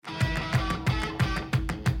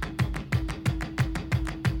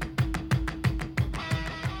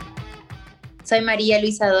Soy María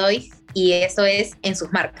Luisa Doig y esto es En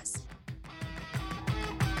sus marcas.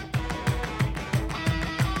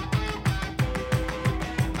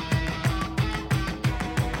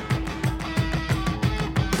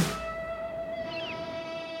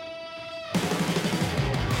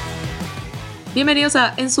 Bienvenidos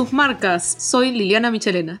a En sus marcas, soy Liliana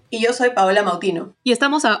Michelena. Y yo soy Paola Mautino. Y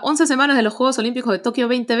estamos a 11 semanas de los Juegos Olímpicos de Tokio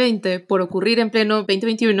 2020 por ocurrir en pleno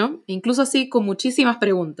 2021, e incluso así con muchísimas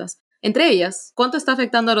preguntas. Entre ellas, ¿cuánto está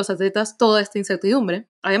afectando a los atletas toda esta incertidumbre?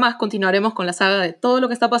 Además, continuaremos con la saga de todo lo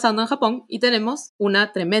que está pasando en Japón y tenemos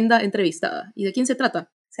una tremenda entrevistada. ¿Y de quién se trata?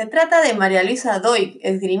 Se trata de María Luisa Doig,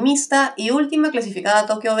 esgrimista y última clasificada a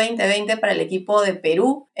Tokio 2020 para el equipo de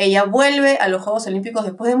Perú. Ella vuelve a los Juegos Olímpicos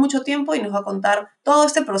después de mucho tiempo y nos va a contar todo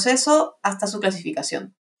este proceso hasta su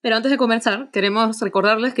clasificación. Pero antes de comenzar, queremos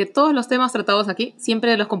recordarles que todos los temas tratados aquí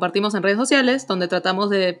siempre los compartimos en redes sociales, donde tratamos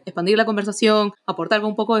de expandir la conversación, aportar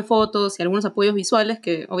un poco de fotos y algunos apoyos visuales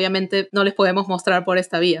que obviamente no les podemos mostrar por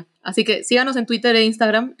esta vía. Así que síganos en Twitter e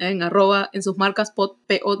Instagram en @ensusmarcaspod,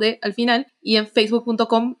 POD al final, y en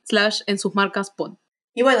facebook.com/ensusmarcaspod.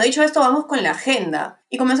 Y bueno, dicho esto, vamos con la agenda.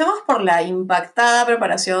 Y comencemos por la impactada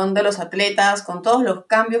preparación de los atletas con todos los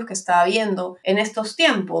cambios que está habiendo en estos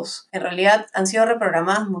tiempos. En realidad han sido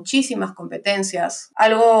reprogramadas muchísimas competencias.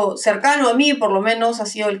 Algo cercano a mí, por lo menos, ha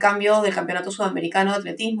sido el cambio del Campeonato Sudamericano de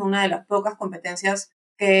Atletismo, una de las pocas competencias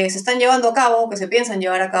que se están llevando a cabo, que se piensan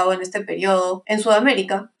llevar a cabo en este periodo en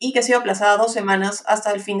Sudamérica y que ha sido aplazada 2 semanas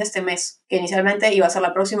hasta el fin de este mes, que inicialmente iba a ser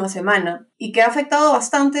la próxima semana y que ha afectado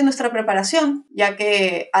bastante nuestra preparación, ya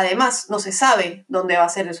que además no se sabe dónde va a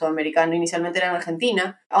ser el sudamericano. Inicialmente era en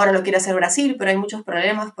Argentina, ahora lo quiere hacer Brasil, pero hay muchos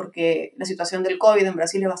problemas porque la situación del COVID en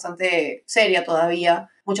Brasil es bastante seria todavía.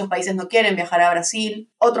 Muchos países no quieren viajar a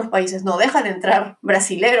Brasil, otros países no dejan entrar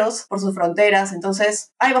brasileros por sus fronteras,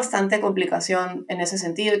 entonces hay bastante complicación en ese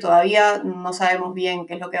sentido y todavía no sabemos bien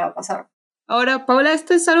qué es lo que va a pasar. Ahora, Paola,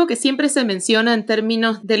 esto es algo que siempre se menciona en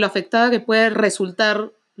términos de lo afectada que puede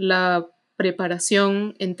resultar la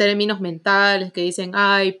preparación en términos mentales, que dicen,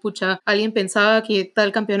 ay, pucha, alguien pensaba que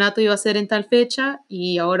tal campeonato iba a ser en tal fecha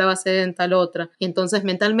y ahora va a ser en tal otra. Y entonces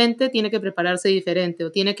mentalmente tiene que prepararse diferente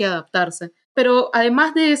o tiene que adaptarse. Pero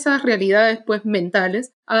además de esas realidades pues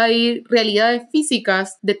mentales, hay realidades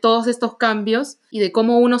físicas de todos estos cambios y de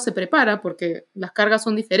cómo uno se prepara, porque las cargas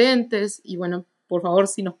son diferentes y bueno, por favor,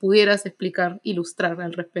 si nos pudieras explicar, ilustrar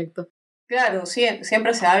al respecto. Claro, sí,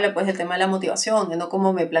 siempre se habla pues del tema de la motivación, de no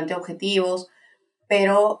cómo me planteo objetivos,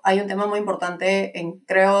 pero hay un tema muy importante en,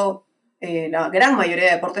 creo, la gran mayoría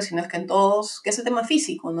de deportes, si no es que en todos, que es el tema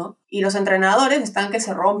físico, ¿no? Y los entrenadores están que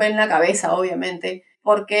se rompen la cabeza, obviamente,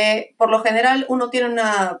 porque por lo general uno tiene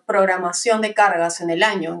una programación de cargas en el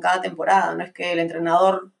año, en cada temporada, no es que el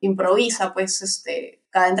entrenador improvisa, pues,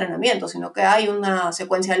 cada entrenamiento, sino que hay una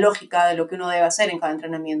secuencia lógica de lo que uno debe hacer en cada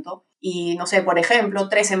entrenamiento. Y, no sé, por ejemplo,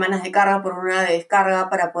 3 semanas de carga por una de descarga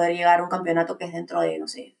para poder llegar a un campeonato que es dentro de, no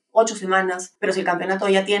sé, 8 semanas. Pero si el campeonato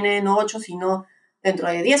ya tiene no 8, sino dentro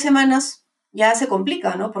de 10 semanas, ya se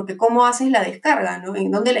complica, ¿no? Porque ¿cómo haces la descarga, ¿no?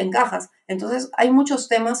 ¿En dónde la encajas? Entonces, hay muchos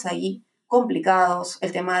temas ahí complicados,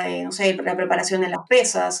 el tema de, no sé, la preparación en las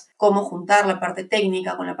pesas, cómo juntar la parte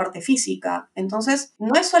técnica con la parte física. Entonces,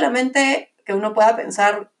 no es solamente que uno pueda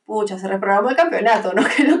pensar, pucha, se reprogramó el campeonato, ¿no?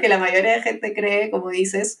 Que es lo que la mayoría de gente cree, como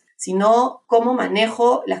dices, sino cómo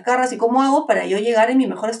manejo las cargas y cómo hago para yo llegar en mi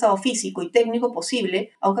mejor estado físico y técnico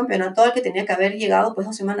posible a un campeonato al que tenía que haber llegado pues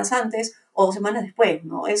 2 semanas antes o 2 semanas después,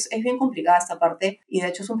 ¿no? Es bien complicada esta parte y de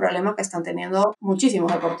hecho es un problema que están teniendo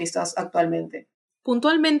muchísimos deportistas actualmente.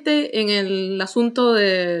 Puntualmente en el asunto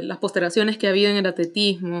de las postergaciones que ha habido en el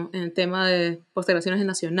atletismo, en el tema de postergaciones de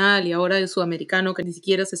nacional y ahora del sudamericano, que ni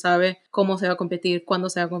siquiera se sabe cómo se va a competir,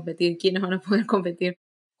 cuándo se va a competir, quiénes van a poder competir.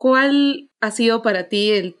 ¿Cuál ha sido para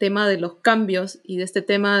ti el tema de los cambios y de este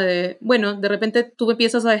tema de, bueno, de repente tú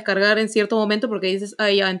empiezas a descargar en cierto momento porque dices,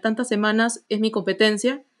 ah, ya, en tantas semanas es mi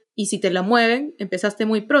competencia y si te la mueven, empezaste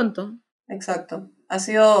muy pronto? Exacto, ha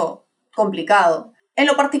sido complicado. En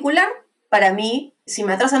lo particular, para mí, si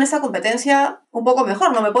me atrasan esa competencia, un poco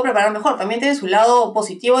mejor, no me puedo preparar mejor. También tiene su lado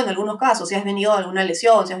positivo en algunos casos. Si has venido de alguna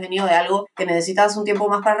lesión, si has venido de algo que necesitas un tiempo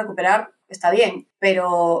más para recuperar, está bien.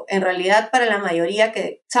 Pero en realidad para la mayoría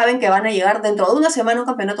que saben que van a llegar dentro de una semana a un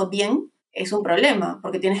campeonato bien, es un problema,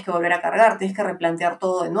 porque tienes que volver a cargar, tienes que replantear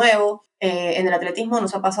todo de nuevo. En el atletismo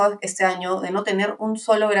nos ha pasado este año de no tener un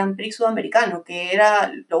solo Grand Prix sudamericano, que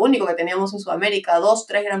era lo único que teníamos en Sudamérica, 2,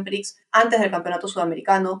 3 Grand Prix antes del campeonato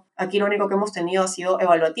sudamericano. Aquí lo único que hemos tenido ha sido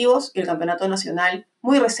evaluativos y el campeonato nacional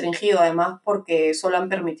muy restringido además, porque solo han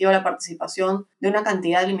permitido la participación de una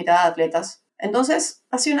cantidad limitada de atletas. Entonces,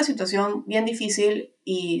 ha sido una situación bien difícil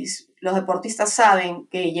y los deportistas saben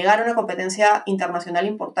que llegar a una competencia internacional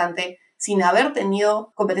importante sin haber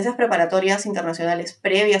tenido competencias preparatorias internacionales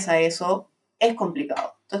previas a eso es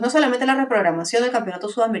complicado. Entonces, no solamente la reprogramación del campeonato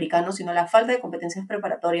sudamericano, sino la falta de competencias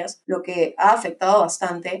preparatorias, lo que ha afectado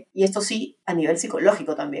bastante, y esto sí a nivel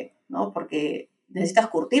psicológico también, ¿no? Porque necesitas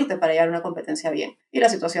curtirte para llegar a una competencia bien, y la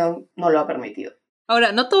situación no lo ha permitido.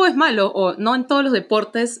 Ahora, no todo es malo, o no en todos los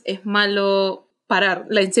deportes es malo parar.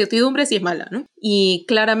 La incertidumbre sí es mala, ¿no? Y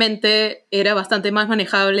claramente era bastante más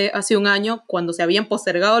manejable hace un año cuando se habían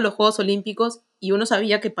postergado los Juegos Olímpicos y uno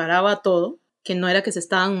sabía que paraba todo, que no era que se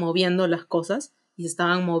estaban moviendo las cosas y se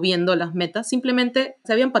estaban moviendo las metas, simplemente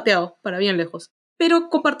se habían pateado para bien lejos. Pero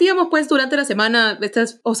compartíamos pues durante la semana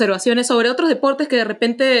estas observaciones sobre otros deportes que de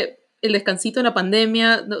repente el descansito en la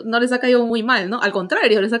pandemia no les ha caído muy mal, ¿no? Al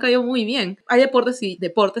contrario, les ha caído muy bien. Hay deportes y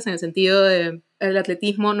deportes en el sentido de el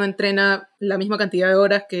atletismo no entrena la misma cantidad de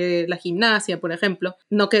horas que la gimnasia, por ejemplo.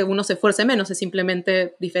 No que uno se esfuerce menos, es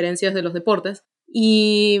simplemente diferencias de los deportes.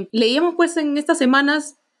 Y leíamos pues en estas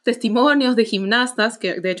semanas testimonios de gimnastas,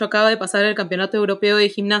 que de hecho acaba de pasar el Campeonato Europeo de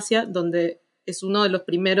Gimnasia, donde es uno de los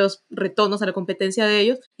primeros retornos a la competencia de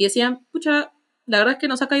ellos, y decían, pucha, la verdad es que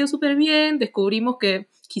nos ha caído súper bien, descubrimos que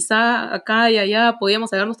quizá acá y allá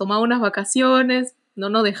podíamos habernos tomado unas vacaciones, no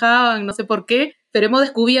nos dejaban, no sé por qué, pero hemos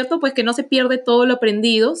descubierto pues que no se pierde todo lo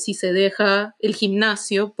aprendido si se deja el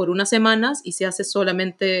gimnasio por unas semanas y se hace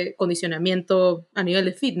solamente condicionamiento a nivel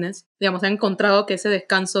de fitness. Digamos, han encontrado que ese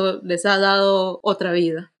descanso les ha dado otra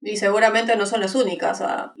vida. Y seguramente no son las únicas,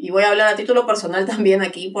 y voy a hablar a título personal también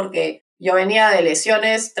aquí porque yo venía de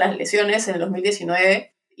lesiones tras lesiones en el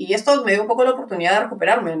 2019 y esto me dio un poco la oportunidad de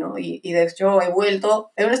recuperarme, ¿no? Y de hecho he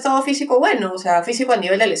vuelto en un estado físico bueno, o sea, físico a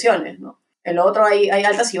nivel de lesiones, ¿no? En lo otro hay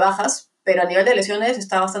altas y bajas, pero a nivel de lesiones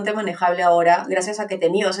está bastante manejable ahora gracias a que he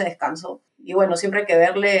tenido ese descanso. Y bueno, siempre hay que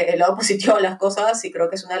verle el lado positivo a las cosas y creo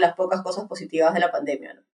que es una de las pocas cosas positivas de la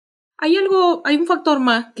pandemia, ¿no? Hay un factor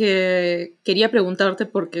más que quería preguntarte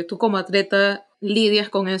porque tú como atleta lidias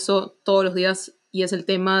con eso todos los días y es el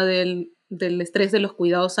tema del estrés de los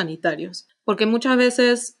cuidados sanitarios. Porque muchas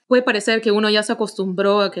veces puede parecer que uno ya se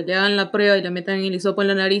acostumbró a que le hagan la prueba y le metan el hisopo en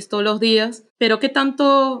la nariz todos los días, pero ¿qué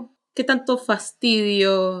tanto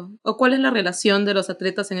fastidio o cuál es la relación de los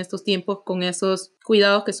atletas en estos tiempos con esos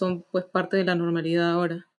cuidados que son pues parte de la normalidad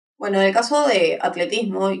ahora? Bueno, en el caso de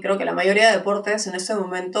atletismo, y creo que la mayoría de deportes, en este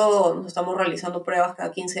momento nos estamos realizando pruebas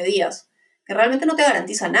cada 15 días, que realmente no te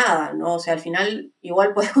garantiza nada, ¿no? O sea, al final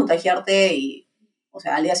igual puedes contagiarte y, o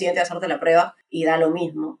sea, al día siguiente hacerte la prueba y da lo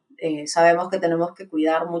mismo. Sabemos que tenemos que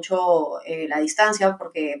cuidar mucho la distancia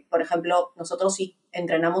porque, por ejemplo, nosotros sí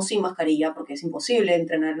entrenamos sin mascarilla porque es imposible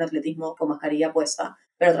entrenar en atletismo con mascarilla puesta,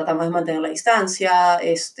 pero tratamos de mantener la distancia.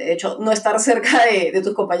 De hecho, no estar cerca de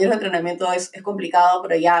tus compañeros de entrenamiento es complicado,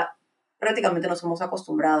 pero ya prácticamente nos hemos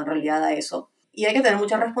acostumbrado en realidad a eso. Y hay que tener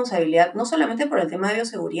mucha responsabilidad, no solamente por el tema de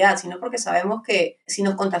bioseguridad, sino porque sabemos que si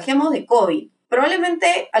nos contagiamos de COVID,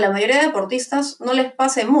 probablemente a la mayoría de deportistas no les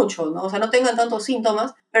pase mucho, ¿no? O sea, no tengan tantos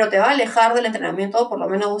síntomas, pero te va a alejar del entrenamiento por lo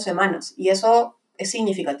menos 2 semanas. Y eso es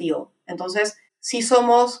significativo. Entonces, sí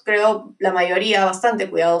somos, creo, la mayoría bastante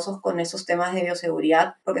cuidadosos con esos temas de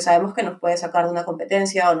bioseguridad, porque sabemos que nos puede sacar de una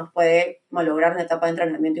competencia o nos puede malograr una etapa de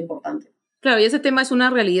entrenamiento importante. Claro, y ese tema es una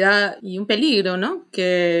realidad y un peligro, ¿no?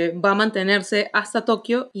 Que va a mantenerse hasta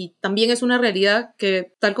Tokio y también es una realidad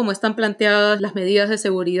que, tal como están planteadas las medidas de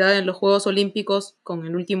seguridad en los Juegos Olímpicos, con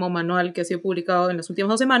el último manual que ha sido publicado en las últimas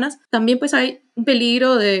 2 semanas, también pues hay un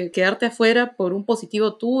peligro de quedarte afuera por un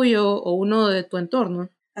positivo tuyo o uno de tu entorno.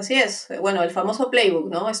 Así es, bueno, el famoso playbook,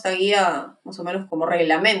 ¿no? Esta guía, más o menos como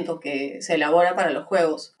reglamento que se elabora para los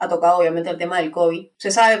juegos, ha tocado obviamente el tema del COVID.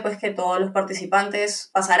 Se sabe pues que todos los participantes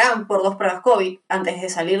pasarán por 2 pruebas COVID antes de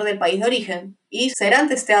salir del país de origen y serán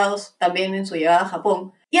testeados también en su llegada a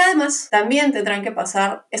Japón. Y además también tendrán que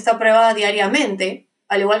pasar esta prueba diariamente,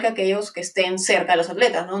 al igual que aquellos que estén cerca de los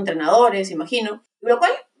atletas, ¿no? Entrenadores, imagino, lo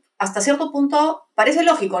cual hasta cierto punto parece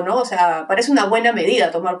lógico, ¿no? O sea, parece una buena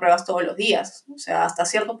medida tomar pruebas todos los días. O sea, hasta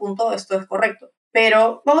cierto punto esto es correcto.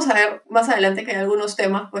 Pero vamos a ver más adelante que hay algunos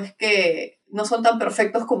temas, pues, que no son tan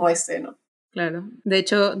perfectos como este, ¿no? Claro. De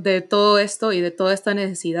hecho, de todo esto y de toda esta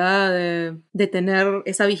necesidad de tener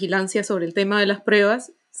esa vigilancia sobre el tema de las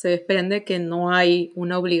pruebas, se desprende que no hay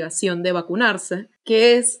una obligación de vacunarse,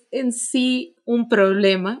 que es en sí un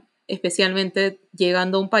problema, especialmente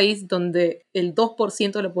llegando a un país donde el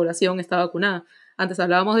 2% de la población está vacunada. Antes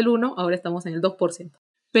hablábamos del 1%, ahora estamos en el 2%.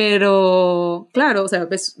 Pero, claro, o sea,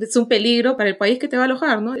 es un peligro para el país que te va a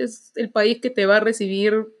alojar, ¿no? Es el país que te va a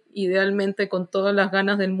recibir idealmente con todas las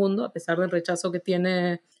ganas del mundo, a pesar del rechazo que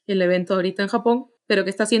tiene el evento ahorita en Japón. pero que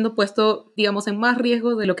está siendo puesto, digamos, en más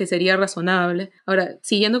riesgo de lo que sería razonable. Ahora,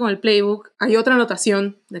 siguiendo con el playbook, hay otra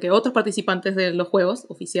anotación de que otros participantes de los juegos,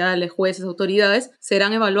 oficiales, jueces, autoridades,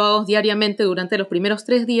 serán evaluados diariamente durante los primeros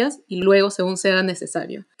 3 días y luego según sea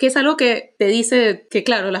necesario. Que es algo que te dice que,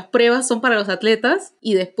 claro, las pruebas son para los atletas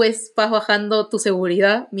y después vas bajando tu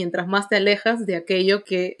seguridad mientras más te alejas de aquello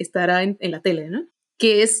que estará en la tele, ¿no?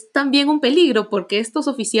 Que es también un peligro porque estos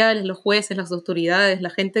oficiales, los jueces, las autoridades, la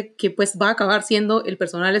gente que pues va a acabar siendo el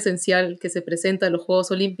personal esencial que se presenta en los Juegos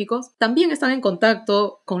Olímpicos, también están en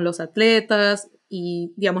contacto con los atletas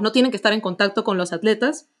y, digamos, no tienen que estar en contacto con los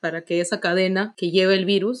atletas para que esa cadena que lleva el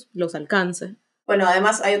virus los alcance. Bueno,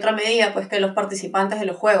 además hay otra medida, pues que los participantes de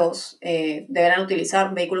los Juegos deberán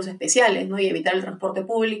utilizar vehículos especiales, ¿no? Y evitar el transporte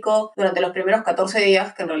público durante los primeros 14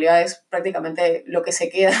 días, que en realidad es prácticamente lo que se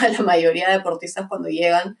queda a la mayoría de deportistas cuando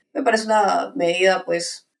llegan. Me parece una medida,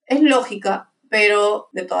 pues, es lógica, pero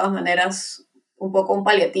de todas maneras un poco un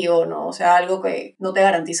paliativo, ¿no? O sea, algo que no te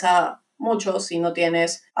garantiza mucho si no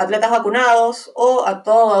tienes atletas vacunados o a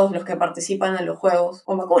todos los que participan en los Juegos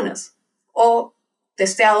con vacunas. O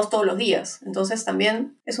testeados todos los días. Entonces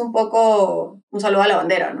también es un poco un saludo a la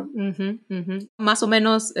bandera, ¿no? Más o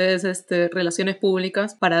menos es relaciones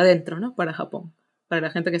públicas para adentro, ¿no? Para Japón, para la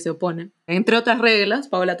gente que se opone. Entre otras reglas,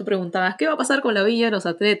 Paola, tú preguntabas, ¿qué va a pasar con la villa de los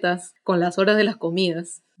atletas, con las horas de las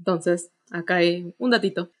comidas? Entonces, acá hay un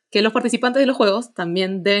datito. Que los participantes de los juegos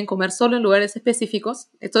también deben comer solo en lugares específicos.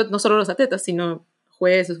 Esto no solo los atletas, sino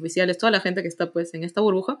jueces, oficiales, toda la gente que está pues en esta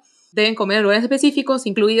burbuja, deben comer en lugares específicos,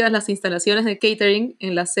 incluidas las instalaciones de catering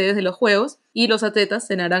en las sedes de los juegos, y los atletas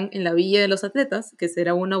cenarán en la villa de los atletas, que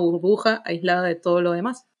será una burbuja aislada de todo lo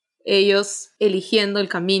demás. Ellos, eligiendo el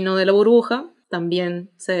camino de la burbuja, también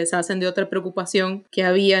se deshacen de otra preocupación que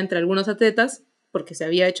había entre algunos atletas, porque se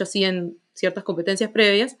había hecho así en ciertas competencias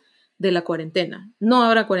previas, de la cuarentena. No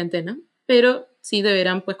habrá cuarentena, pero sí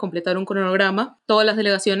deberán pues completar un cronograma, todas las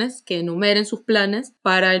delegaciones que enumeren sus planes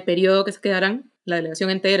para el periodo que se quedarán, la delegación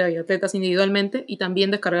entera y atletas individualmente, y también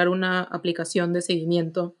descargar una aplicación de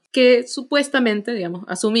seguimiento que supuestamente, digamos,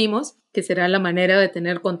 asumimos que será la manera de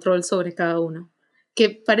tener control sobre cada uno. Que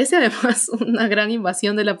parece además una gran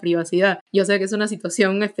invasión de la privacidad. Yo sé que es una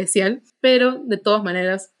situación especial, pero de todas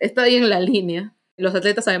maneras está ahí en la línea. Los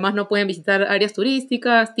atletas además no pueden visitar áreas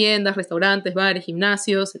turísticas, tiendas, restaurantes, bares,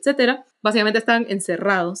 gimnasios, etc. Básicamente están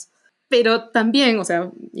encerrados. Pero también, o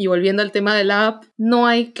sea, y volviendo al tema de la app, no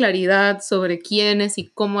hay claridad sobre quiénes y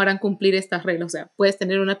cómo harán cumplir estas reglas. O sea, puedes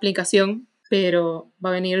tener una aplicación, pero va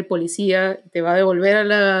a venir el policía y te va a devolver a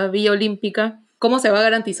la vía olímpica. ¿Cómo se va a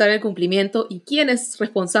garantizar el cumplimiento? ¿Y quién es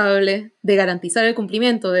responsable de garantizar el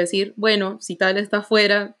cumplimiento? De decir, bueno, si tal está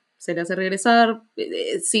afuera, se le hace regresar,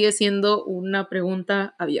 sigue siendo una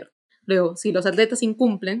pregunta abierta. Luego, si los atletas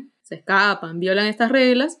incumplen, se escapan, violan estas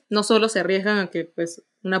reglas, no solo se arriesgan a que pues,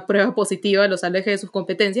 una prueba positiva los aleje de sus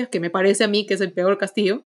competencias, que me parece a mí que es el peor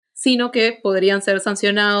castigo, sino que podrían ser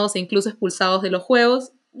sancionados e incluso expulsados de los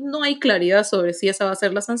juegos. No hay claridad sobre si esa va a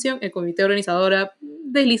ser la sanción. El comité organizador ha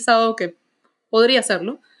deslizado que podría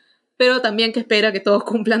hacerlo, pero también que espera que todos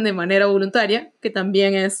cumplan de manera voluntaria, que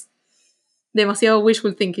también es demasiado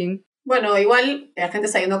wishful thinking. Bueno, igual la gente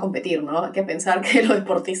está yendo a competir, ¿no? Hay que pensar que los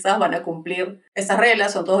deportistas van a cumplir estas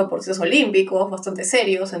reglas, son todos deportistas olímpicos, bastante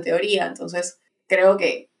serios en teoría, entonces creo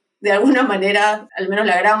que de alguna manera, al menos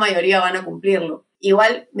la gran mayoría van a cumplirlo.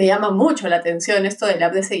 Igual me llama mucho la atención esto del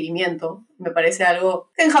app de seguimiento, me parece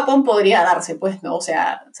algo que en Japón podría darse, pues, ¿no? O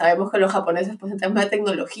sea, sabemos que los japoneses, pues, en temas de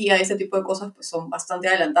tecnología y ese tipo de cosas, pues, son bastante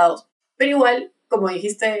adelantados, pero igual, como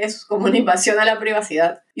dijiste, es como una invasión a la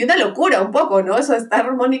privacidad. Y una locura un poco, ¿no? Eso de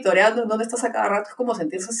estar monitoreando en dónde estás a cada rato es como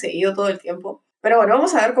sentirse seguido todo el tiempo. Pero bueno,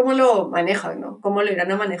 vamos a ver cómo lo manejan, ¿no? Cómo lo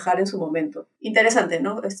irán a manejar en su momento. Interesante,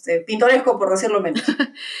 ¿no? Pintoresco, por decirlo menos.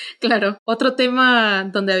 Claro. Otro tema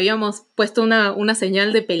donde habíamos puesto una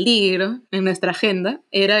señal de peligro en nuestra agenda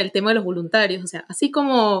era el tema de los voluntarios. O sea, así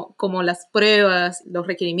como las pruebas, los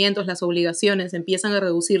requerimientos, las obligaciones empiezan a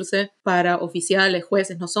reducirse para oficiales,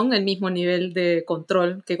 jueces, no son el mismo nivel de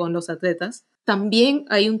control que con los atletas. También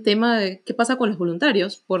hay un tema de qué pasa con los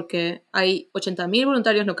voluntarios, porque hay 80.000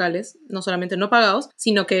 voluntarios locales, no solamente no pagados,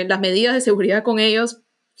 sino que las medidas de seguridad con ellos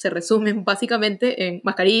se resumen básicamente en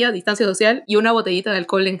mascarilla, distancia social y una botellita de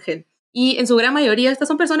alcohol en gel. Y en su gran mayoría estas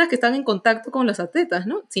son personas que están en contacto con los atletas,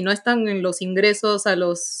 ¿no? Si no están en los ingresos a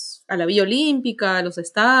la vía olímpica, a los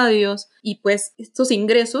estadios, y pues estos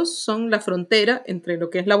ingresos son la frontera entre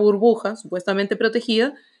lo que es la burbuja supuestamente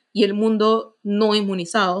protegida y el mundo no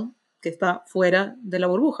inmunizado, que está fuera de la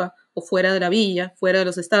burbuja o fuera de la villa, fuera de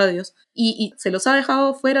los estadios, y se los ha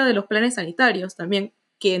dejado fuera de los planes sanitarios también,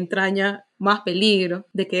 que entraña más peligro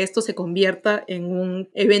de que esto se convierta en un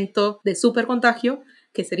evento de súper contagio,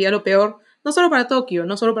 que sería lo peor, no solo para Tokio,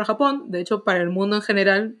 no solo para Japón, de hecho para el mundo en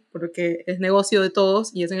general, porque es negocio de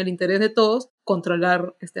todos y es en el interés de todos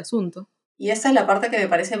controlar este asunto. Y esta es la parte que me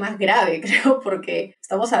parece más grave, creo, porque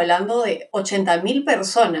estamos hablando de 80.000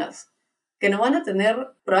 personas que no van a tener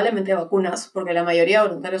probablemente vacunas, porque la mayoría de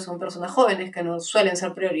voluntarios son personas jóvenes que no suelen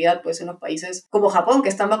ser prioridad pues, en los países como Japón, que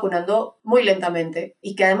están vacunando muy lentamente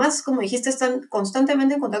y que además, como dijiste, están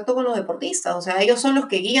constantemente en contacto con los deportistas. O sea, ellos son los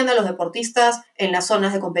que guían a los deportistas en las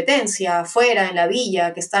zonas de competencia, afuera, en la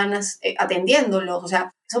villa, que están atendiéndolos. O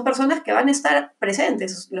sea, son personas que van a estar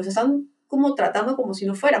presentes, los están como tratando como si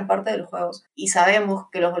no fueran parte de los juegos. Y sabemos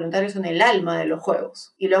que los voluntarios son el alma de los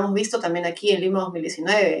juegos. Y lo hemos visto también aquí en Lima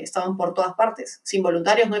 2019. Estaban por todas partes. Sin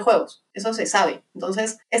voluntarios no hay juegos. Eso se sabe.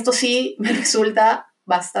 Entonces, esto sí me resulta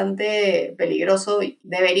bastante peligroso y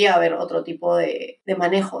debería haber otro tipo de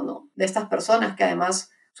manejo, ¿no? De estas personas que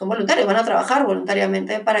además son voluntarios, van a trabajar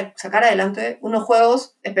voluntariamente para sacar adelante unos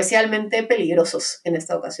juegos especialmente peligrosos en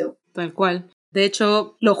esta ocasión. Tal cual. De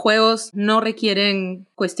hecho, los juegos no requieren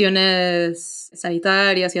cuestiones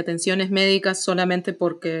sanitarias y atenciones médicas solamente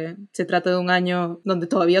porque se trata de un año donde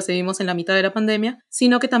todavía seguimos en la mitad de la pandemia,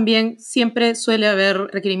 sino que también siempre suele haber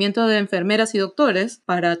requerimiento de enfermeras y doctores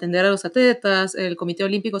para atender a los atletas. El Comité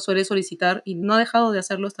Olímpico suele solicitar, y no ha dejado de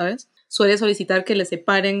hacerlo esta vez, suele solicitar que le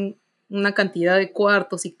separen una cantidad de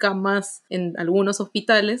cuartos y camas en algunos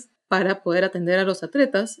hospitales para poder atender a los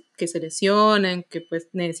atletas que se lesionen, que pues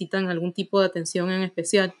necesitan algún tipo de atención en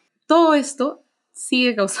especial. Todo esto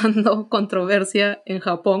sigue causando controversia en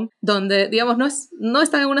Japón, donde, digamos, no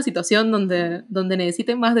están en una situación donde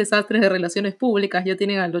necesiten más desastres de relaciones públicas, ya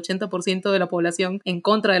tienen al 80% de la población en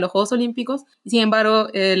contra de los Juegos Olímpicos, y sin embargo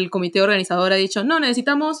el comité organizador ha dicho, no,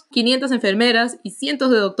 necesitamos 500 enfermeras y cientos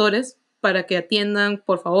de doctores para que atiendan,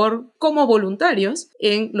 por favor, como voluntarios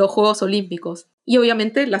en los Juegos Olímpicos. Y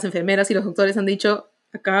obviamente las enfermeras y los doctores han dicho,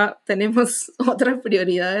 acá tenemos otras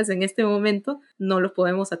prioridades en este momento, no los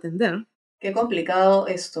podemos atender. Qué complicado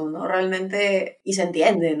esto, ¿no? Realmente, y se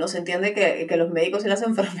entiende, ¿no? Se entiende que los médicos y las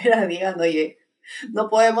enfermeras digan, oye, no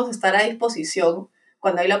podemos estar a disposición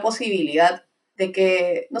cuando hay la posibilidad de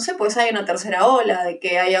que, no sé, pues haya una tercera ola, de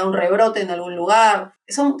que haya un rebrote en algún lugar.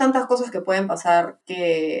 Son tantas cosas que pueden pasar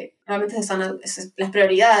que realmente las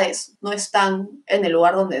prioridades no están en el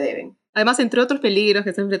lugar donde deben. Además, entre otros peligros que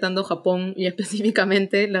está enfrentando Japón y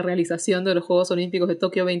específicamente la realización de los Juegos Olímpicos de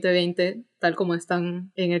Tokio 2020, tal como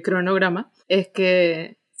están en el cronograma, es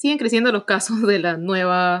que siguen creciendo los casos de la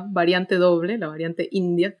nueva variante doble, la variante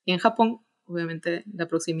India. En Japón, obviamente, la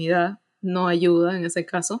proximidad no ayuda en ese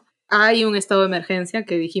caso. Hay un estado de emergencia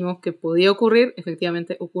que dijimos que podía ocurrir,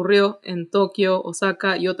 efectivamente ocurrió en Tokio,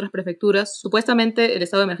 Osaka y otras prefecturas. Supuestamente el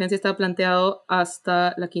estado de emergencia está planteado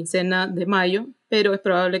hasta la quincena de mayo, pero es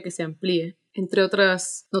probable que se amplíe. Entre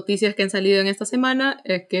otras noticias que han salido en esta semana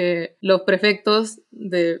es que los prefectos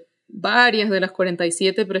de varias de las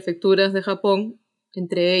 47 prefecturas de Japón,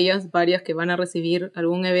 entre ellas varias que van a recibir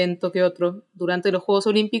algún evento que otro durante los Juegos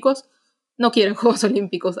Olímpicos, no quieren Juegos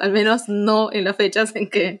Olímpicos, al menos no en las fechas en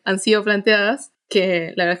que han sido planteadas,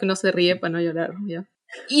 que la verdad es que uno se ríe para no llorar, ¿ya?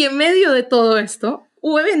 Y en medio de todo esto,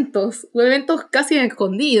 hubo eventos casi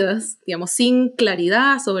escondidas, digamos, sin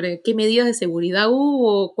claridad sobre qué medidas de seguridad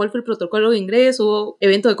hubo, cuál fue el protocolo de ingreso, hubo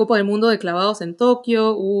evento de Copa del Mundo de clavados en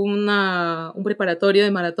Tokio, hubo un preparatorio de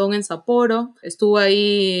maratón en Sapporo, estuvo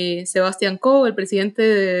ahí Sebastián Coe, el presidente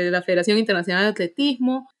de la Federación Internacional de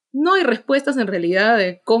Atletismo. No hay respuestas en realidad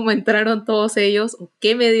de cómo entraron todos ellos o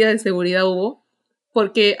qué medidas de seguridad hubo,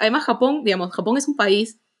 porque además Japón es un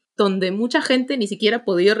país donde mucha gente ni siquiera ha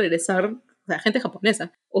podido regresar, o sea, gente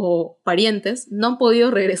japonesa o parientes no han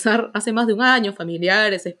podido regresar hace más de un año,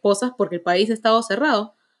 familiares, esposas, porque el país ha estado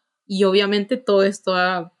cerrado. Y obviamente todo esto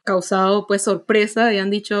ha causado pues sorpresa y han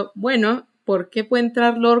dicho, bueno, ¿por qué puede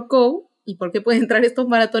entrar Lord Coe? ¿Y por qué pueden entrar estos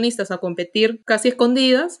maratonistas a competir casi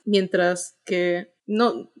escondidas? Mientras que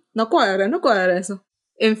no cuadra eso.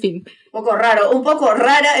 En fin. Un poco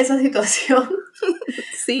rara esa situación.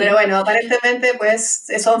 Sí. Pero bueno, aparentemente pues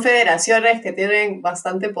son federaciones que tienen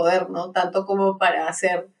bastante poder, ¿no? Tanto como para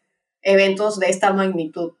hacer eventos de esta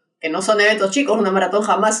magnitud, que no son eventos chicos, una maratón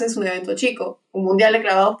jamás es un evento chico, un mundial de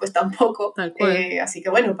clavados pues tampoco. Tal cual. Así que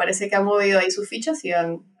bueno, parece que han movido ahí sus fichas y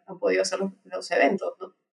han podido hacer los eventos,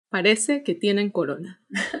 ¿no? Parece que tienen corona.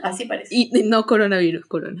 Así parece. Y no coronavirus,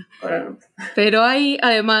 corona. Pero hay,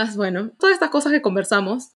 además, bueno, todas estas cosas que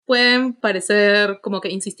conversamos pueden parecer como que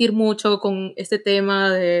insistir mucho con este tema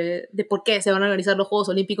de por qué se van a organizar los Juegos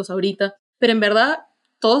Olímpicos ahorita. Pero en verdad,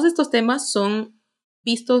 todos estos temas son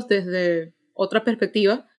vistos desde otra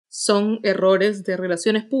perspectiva son errores de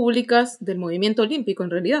relaciones públicas del movimiento olímpico en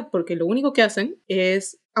realidad, porque lo único que hacen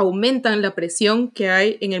es aumentan la presión que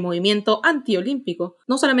hay en el movimiento antiolímpico,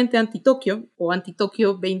 no solamente anti-Tokio o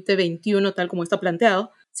anti-Tokio 2021 tal como está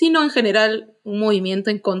planteado, sino en general un movimiento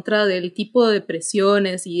en contra del tipo de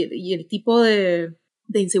presiones y el tipo de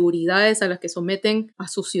inseguridades a las que someten a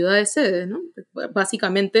sus ciudades sede, ¿no?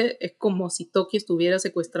 Básicamente es como si Tokio estuviera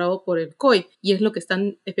secuestrado por el COI, y es lo que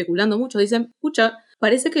están especulando mucho. Dicen, pucha,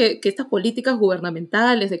 parece que estas políticas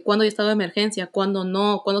gubernamentales de cuándo hay estado de emergencia, cuándo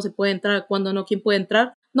no, cuándo se puede entrar, cuándo no, quién puede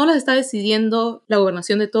entrar, no las está decidiendo la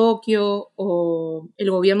gobernación de Tokio o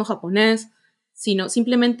el gobierno japonés, sino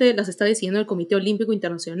simplemente las está decidiendo el Comité Olímpico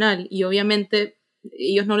Internacional, y obviamente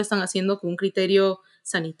ellos no lo están haciendo con un criterio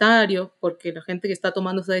sanitario, porque la gente que está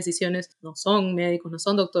tomando esas decisiones no son médicos, no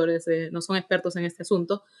son doctores, no son expertos en este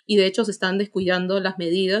asunto, y de hecho se están descuidando las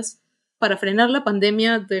medidas para frenar la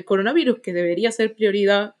pandemia de coronavirus, que debería ser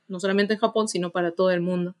prioridad no solamente en Japón, sino para todo el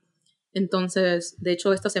mundo. Entonces, de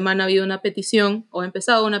hecho, esta semana ha habido una petición, o ha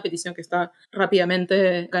empezado una petición que está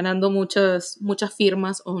rápidamente ganando muchas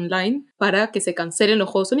firmas online para que se cancelen los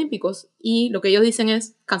Juegos Olímpicos. Y lo que ellos dicen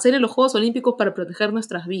es, cancelen los Juegos Olímpicos para proteger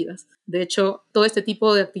nuestras vidas. De hecho, todo este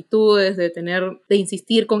tipo de actitudes de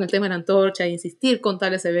insistir con el tema de la antorcha, de insistir con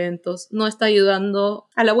tales eventos, no está ayudando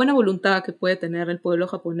a la buena voluntad que puede tener el pueblo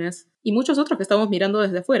japonés y muchos otros que estamos mirando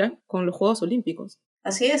desde afuera con los Juegos Olímpicos.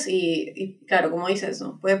 Así es, y claro, como dices,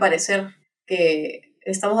 ¿no? Puede parecer que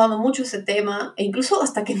estamos dando mucho ese tema, e incluso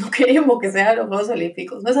hasta que no queremos que sean los Juegos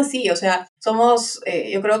Olímpicos. No es así, o sea,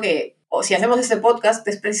 yo creo que o si hacemos este podcast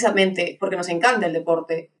es precisamente porque nos encanta el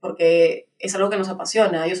deporte, porque es algo que nos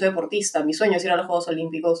apasiona. Yo soy deportista, mi sueño es ir a los Juegos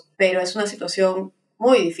Olímpicos, pero es una situación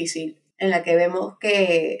muy difícil en la que vemos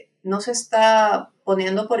que no se está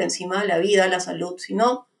poniendo por encima la vida, la salud,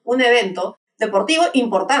 sino un evento deportivo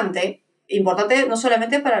importante no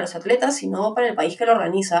solamente para los atletas, sino para el país que lo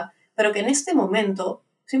organiza, pero que en este momento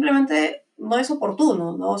simplemente no es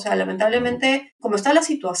oportuno, ¿no? O sea, lamentablemente, como está la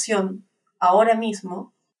situación ahora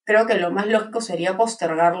mismo, creo que lo más lógico sería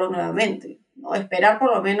postergarlo nuevamente, ¿no? Esperar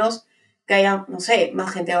por lo menos que haya, no sé,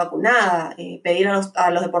 más gente vacunada, pedir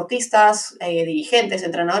a los deportistas, dirigentes,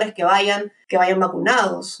 entrenadores que vayan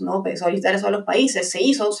vacunados, ¿no? Solicitar eso a los países. Se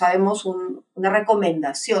hizo, sabemos, una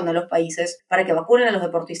recomendación a los países para que vacunen a los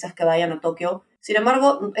deportistas que vayan a Tokio. Sin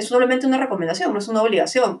embargo, es solamente una recomendación, no es una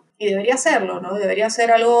obligación. Y debería serlo, ¿no? Debería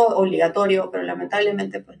ser algo obligatorio, pero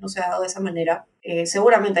lamentablemente pues, no se ha dado de esa manera.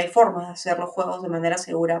 Seguramente hay formas de hacer los juegos de manera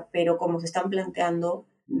segura, pero como se están planteando,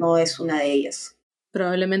 no es una de ellas.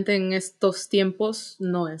 Probablemente en estos tiempos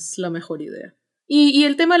no es la mejor idea. Y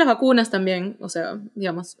el tema de las vacunas también, o sea,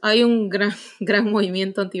 digamos, hay un gran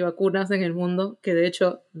movimiento antivacunas en el mundo que de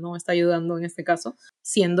hecho no está ayudando en este caso,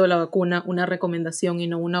 siendo la vacuna una recomendación y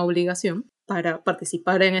no una obligación para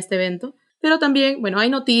participar en este evento. Pero también, bueno, hay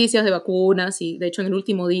noticias de vacunas y de hecho en el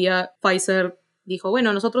último día Pfizer dijo,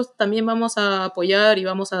 bueno, nosotros también vamos a apoyar y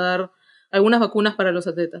vamos a dar algunas vacunas para los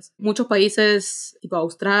atletas. Muchos países, tipo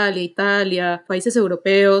Australia, Italia, países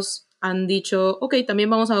europeos, han dicho, ok, también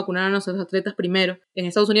vamos a vacunar a nuestros atletas primero. En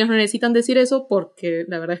Estados Unidos no necesitan decir eso porque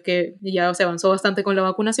la verdad es que ya se avanzó bastante con la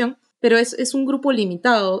vacunación, pero es un grupo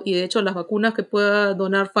limitado y de hecho las vacunas que pueda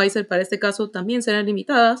donar Pfizer para este caso también serán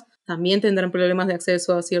limitadas, también tendrán problemas de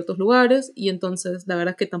acceso a ciertos lugares y entonces la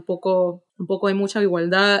verdad es que tampoco hay mucha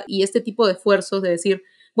igualdad y este tipo de esfuerzos de decir,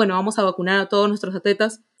 bueno, vamos a vacunar a todos nuestros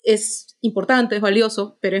atletas, es importante, es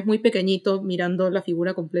valioso, pero es muy pequeñito mirando la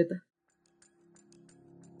figura completa.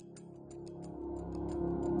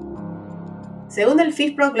 Según el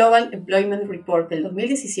FIFPro Global Employment Report del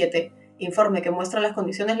 2017, informe que muestra las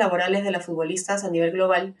condiciones laborales de las futbolistas a nivel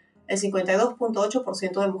global, el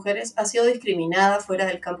 52.8% de mujeres ha sido discriminada fuera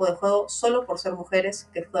del campo de juego solo por ser mujeres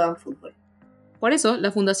que juegan fútbol. Por eso,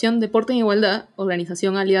 la Fundación Deporte en Igualdad,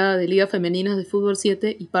 organización aliada de Ligas Femeninas de Fútbol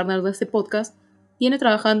 7 y partner de este podcast, viene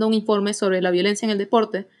trabajando un informe sobre la violencia en el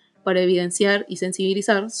deporte para evidenciar y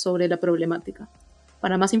sensibilizar sobre la problemática.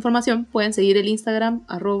 Para más información pueden seguir el Instagram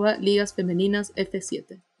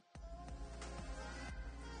 @ligasfemeninasf7.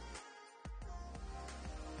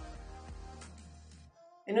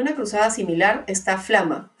 En una cruzada similar está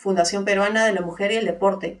Flama, Fundación Peruana de la Mujer y el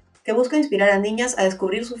Deporte, que busca inspirar a niñas a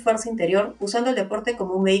descubrir su fuerza interior usando el deporte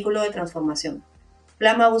como un vehículo de transformación.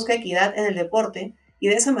 Flama busca equidad en el deporte y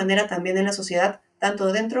de esa manera también en la sociedad,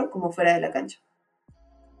 tanto dentro como fuera de la cancha.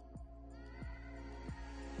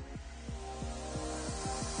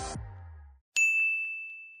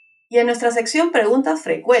 Y en nuestra sección Preguntas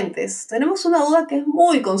Frecuentes, tenemos una duda que es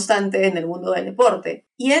muy constante en el mundo del deporte,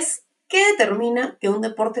 y es ¿qué determina que un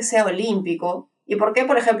deporte sea olímpico? ¿Y por qué,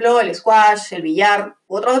 por ejemplo, el squash, el billar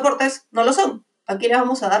u otros deportes no lo son? aquí les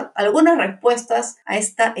vamos a dar algunas respuestas a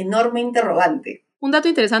esta enorme interrogante. Un dato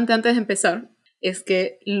interesante antes de empezar es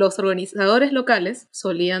que los organizadores locales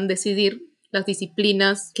solían decidir las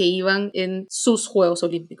disciplinas que iban en sus Juegos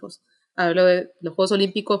Olímpicos. Hablo de los Juegos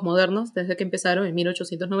Olímpicos modernos desde que empezaron en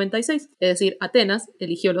 1896. Es decir, Atenas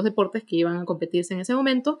eligió los deportes que iban a competirse en ese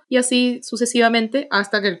momento y así sucesivamente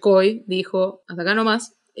hasta que el COI dijo, hasta acá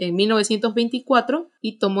nomás, en 1924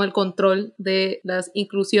 y tomó el control de las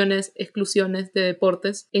inclusiones, exclusiones de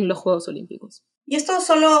deportes en los Juegos Olímpicos. Y esto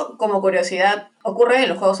solo como curiosidad ocurre en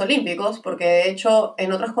los Juegos Olímpicos, porque de hecho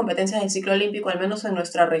en otras competencias del ciclo olímpico, al menos en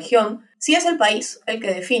nuestra región, sí es el país el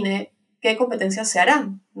que define qué competencias se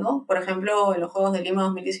harán, ¿no? Por ejemplo, en los Juegos de Lima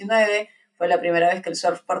 2019 fue la primera vez que el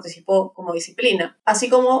surf participó como disciplina, así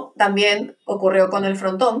como también ocurrió con el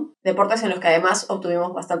frontón, deportes en los que además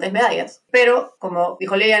obtuvimos bastantes medallas. Pero, como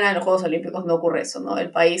dijo Liliana, en los Juegos Olímpicos no ocurre eso, ¿no?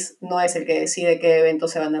 El país no es el que decide qué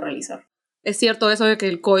eventos se van a realizar. Es cierto eso de que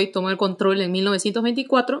el COI tomó el control en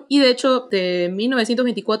 1924 y de hecho de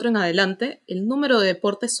 1924 en adelante el número de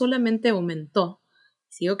deportes solamente aumentó.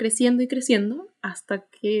 Siguió creciendo y creciendo hasta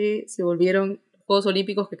que se volvieron los Juegos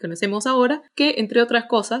Olímpicos que conocemos ahora, que entre otras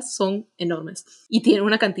cosas son enormes y tienen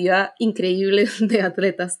una cantidad increíble de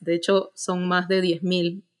atletas. De hecho son más de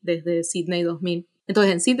 10.000 desde Sydney 2000.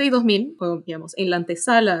 Entonces, en Sydney 2000, digamos, en la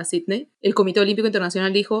antesala a Sydney, el Comité Olímpico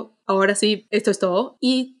Internacional dijo, ahora sí, esto es todo,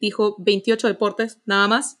 y dijo 28 deportes nada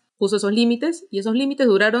más, puso esos límites, y esos límites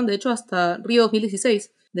duraron, de hecho, hasta Río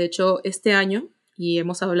 2016. De hecho, este año, y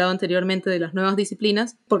hemos hablado anteriormente de las nuevas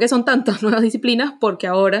disciplinas, ¿por qué son tantas nuevas disciplinas? Porque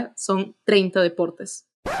ahora son 30 deportes.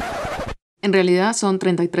 En realidad son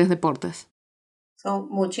 33 deportes. Son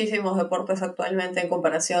muchísimos deportes actualmente en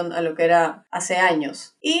comparación a lo que era hace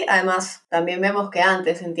años. Y además también vemos que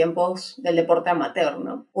antes, en tiempos del deporte amateur,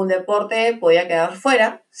 ¿no? Un deporte podía quedar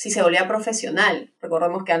fuera si se volvía profesional.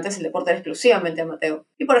 Recordemos que antes el deporte era exclusivamente amateur.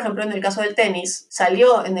 Y por ejemplo, en el caso del tenis,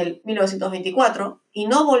 salió en el 1924 y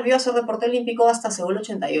no volvió a ser deporte olímpico hasta Seúl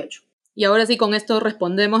 88. Y ahora sí, con esto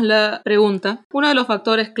respondemos la pregunta. Uno de los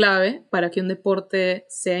factores clave para que un deporte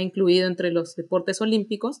sea incluido entre los deportes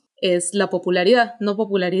olímpicos es la popularidad. No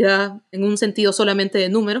popularidad en un sentido solamente de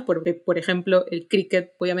números, porque, por ejemplo, el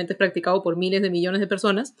cricket obviamente es practicado por miles de millones de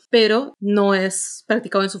personas, pero no es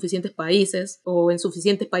practicado en suficientes países o en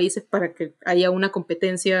suficientes países para que haya una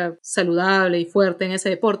competencia saludable y fuerte en ese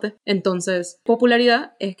deporte. Entonces,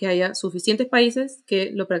 popularidad es que haya suficientes países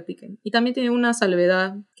que lo practiquen. Y también tiene una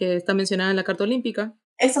salvedad que está mencionada en la Carta Olímpica.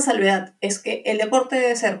 Esta salvedad es que el deporte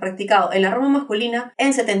debe ser practicado en la rama masculina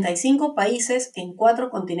en 75 países en 4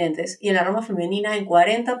 continentes y en la rama femenina en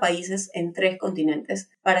 40 países en 3 continentes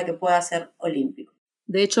para que pueda ser olímpico.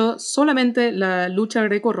 De hecho, solamente la lucha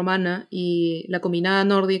greco-romana y la combinada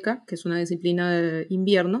nórdica, que es una disciplina de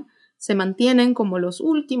invierno, se mantienen como los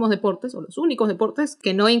últimos deportes o los únicos deportes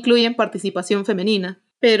que no incluyen participación femenina.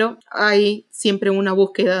 Pero hay siempre una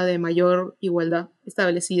búsqueda de mayor igualdad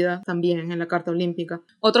establecida también en la Carta Olímpica.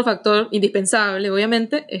 Otro factor indispensable,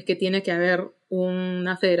 obviamente, es que tiene que haber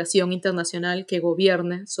una federación internacional que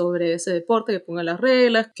gobierne sobre ese deporte, que ponga las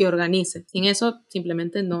reglas, que organice. Sin eso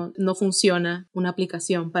simplemente no funciona una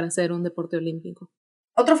aplicación para hacer un deporte olímpico.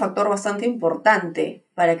 Otro factor bastante importante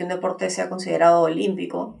para que un deporte sea considerado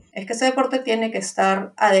olímpico es que ese deporte tiene que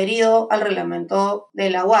estar adherido al reglamento de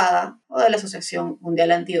la WADA o de la Asociación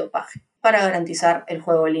Mundial Antidopaje para garantizar el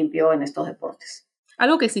juego limpio en estos deportes.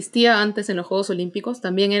 Algo que existía antes en los Juegos Olímpicos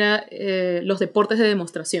también era los deportes de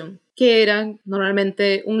demostración, que eran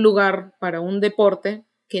normalmente un lugar para un deporte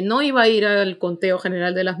que no iba a ir al conteo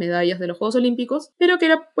general de las medallas de los Juegos Olímpicos, pero que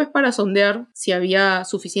era pues para sondear si había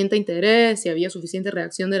suficiente interés, si había suficiente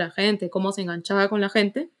reacción de la gente, cómo se enganchaba con la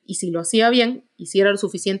gente, y si lo hacía bien, y si era lo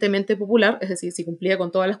suficientemente popular, es decir, si cumplía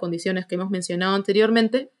con todas las condiciones que hemos mencionado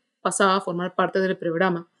anteriormente, pasaba a formar parte del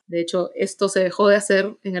programa. De hecho, esto se dejó de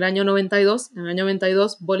hacer en el año 92. En el año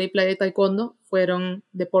 92, vóley, playa y taekwondo fueron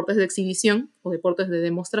deportes de exhibición o deportes de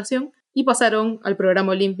demostración y pasaron al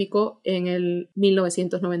programa olímpico en el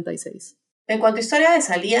 1996. En cuanto a historia de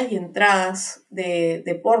salidas y entradas de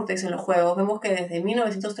deportes en los Juegos, vemos que desde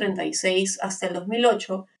 1936 hasta el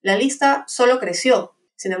 2008 la lista solo creció.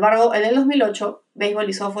 Sin embargo, en el 2008, béisbol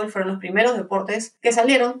y softball fueron los primeros deportes que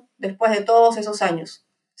salieron después de todos esos años.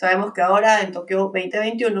 Sabemos que ahora en Tokio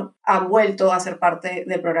 2021 han vuelto a ser parte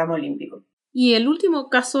del programa olímpico. Y el último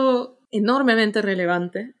caso enormemente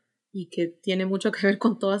relevante y que tiene mucho que ver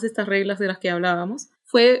con todas estas reglas de las que hablábamos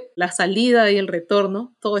fue la salida y el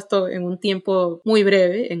retorno, todo esto en un tiempo muy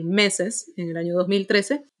breve, en meses, en el año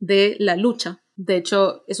 2013, de la lucha. De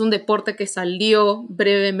hecho, es un deporte que salió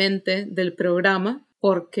brevemente del programa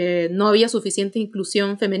porque no había suficiente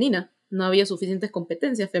inclusión femenina. no había suficientes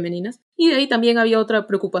competencias femeninas. Y de ahí también había otra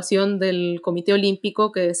preocupación del Comité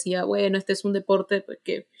Olímpico que decía, bueno, este es un deporte pues,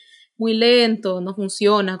 que muy lento, no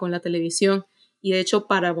funciona con la televisión. Y de hecho,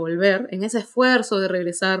 para volver, en ese esfuerzo de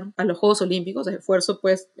regresar a los Juegos Olímpicos, ese esfuerzo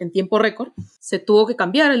pues en tiempo récord, se tuvo que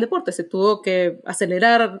cambiar el deporte, se tuvo que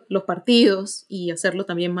acelerar los partidos y hacerlo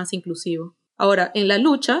también más inclusivo. Ahora, en la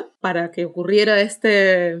lucha, para que ocurriera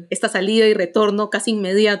esta salida y retorno casi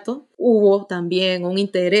inmediato, hubo también un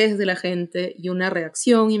interés de la gente y una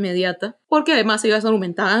reacción inmediata, porque además ellos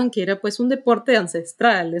argumentaban que era pues un deporte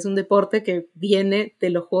ancestral, es un deporte que viene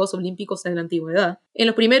de los Juegos Olímpicos en la antigüedad. En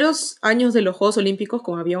los primeros años de los Juegos Olímpicos,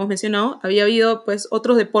 como habíamos mencionado, había habido pues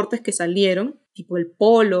otros deportes que salieron, tipo el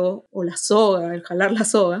polo o la soga, el jalar la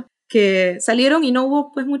soga, que salieron y no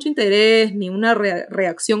hubo pues mucho interés ni una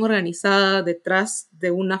reacción organizada detrás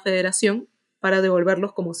de una federación para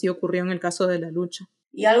devolverlos como sí ocurrió en el caso de la lucha.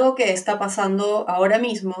 Y algo que está pasando ahora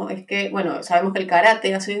mismo es que, bueno, sabemos que el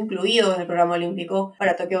karate ha sido incluido en el programa olímpico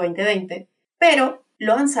para Tokio 2020, pero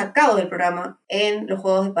lo han sacado del programa en los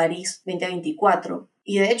Juegos de París 2024.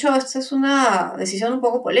 Y de hecho, esta es una decisión un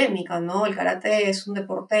poco polémica, ¿no? El karate es un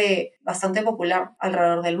deporte bastante popular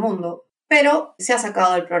alrededor del mundo, pero se ha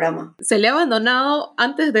sacado del programa. Se le ha abandonado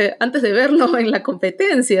antes de verlo en la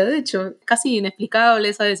competencia, de hecho, casi inexplicable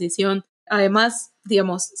esa decisión. Además,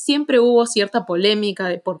 digamos, siempre hubo cierta polémica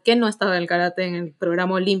de por qué no estaba el karate en el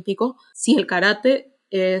programa olímpico, si el karate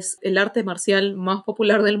es el arte marcial más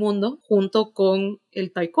popular del mundo, junto con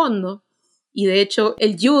el taekwondo. Y de hecho,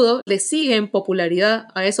 el judo le sigue en popularidad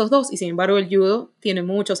a esos dos, y sin embargo el judo tiene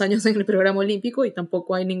muchos años en el programa olímpico y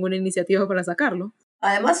tampoco hay ninguna iniciativa para sacarlo.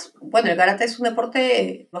 Además, bueno, el karate es un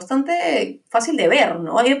deporte bastante fácil de ver,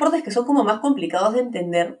 ¿no? Hay deportes que son como más complicados de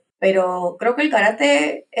entender, pero creo que el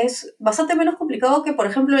karate es bastante menos complicado que, por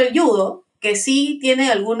ejemplo, el judo, que sí tiene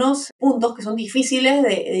algunos puntos que son difíciles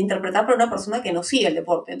de interpretar para una persona que no sigue el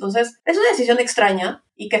deporte. Entonces, es una decisión extraña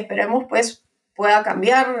y que esperemos, pues, pueda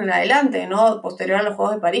cambiar en adelante, ¿no? Posterior a los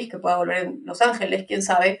Juegos de París, que pueda volver en Los Ángeles, quién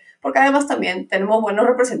sabe, porque además también tenemos buenos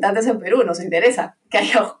representantes en Perú, nos interesa que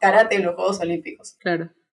haya karate en los Juegos Olímpicos. Claro.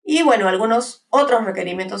 Y bueno, algunos otros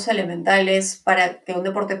requerimientos elementales para que un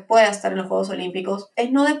deporte pueda estar en los Juegos Olímpicos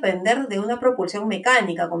es no depender de una propulsión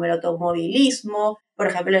mecánica como el automovilismo, por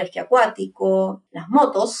ejemplo el esquí acuático, las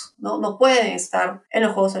motos, no pueden estar en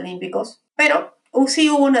los Juegos Olímpicos, pero sí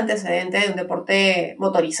hubo un antecedente de un deporte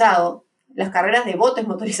motorizado, las carreras de botes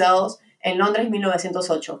motorizados en Londres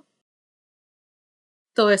 1908.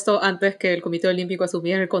 Todo esto antes que el Comité Olímpico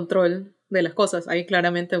asumiera el control de las cosas. Ahí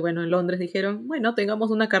claramente, bueno, en Londres dijeron, bueno,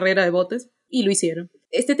 tengamos una carrera de botes, y lo hicieron.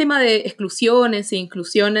 Este tema de exclusiones e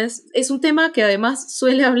inclusiones es un tema que además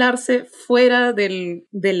suele hablarse fuera del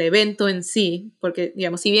evento en sí, porque,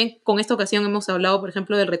 digamos, si bien con esta ocasión hemos hablado, por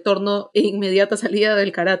ejemplo, del retorno e inmediata salida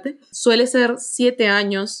del karate, suele ser 7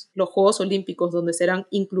 años los Juegos Olímpicos donde serán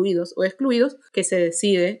incluidos o excluidos, que se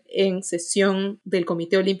decide en sesión del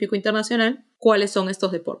Comité Olímpico Internacional cuáles son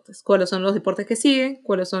estos deportes, cuáles son los deportes que siguen,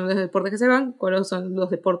 cuáles son los deportes que se van, cuáles son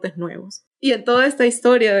los deportes nuevos. Y en toda esta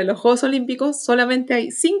historia de los Juegos Olímpicos solamente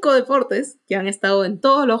hay 5 deportes que han estado en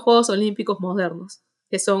todos los Juegos Olímpicos modernos,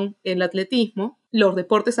 que son el atletismo, los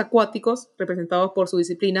deportes acuáticos, representados por su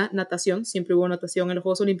disciplina natación, siempre hubo natación en los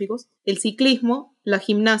Juegos Olímpicos, el ciclismo, la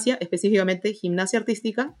gimnasia, específicamente gimnasia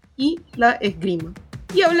artística, y la esgrima.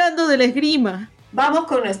 Y hablando de la esgrima, vamos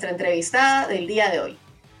con nuestra entrevistada del día de hoy.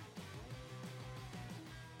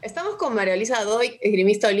 Estamos con María Elisa Doig,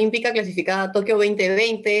 esgrimista olímpica clasificada a Tokio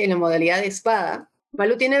 2020 en la modalidad de espada.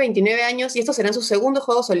 Malú tiene 29 años y estos serán sus segundos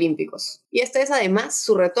Juegos Olímpicos. Y este es además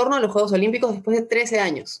su retorno a los Juegos Olímpicos después de 13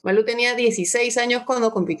 años. Malú tenía 16 años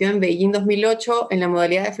cuando compitió en Beijing 2008 en la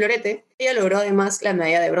modalidad de florete. Ella logró además la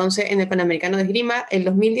medalla de bronce en el Panamericano de Esgrima en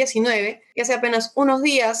 2019 y hace apenas unos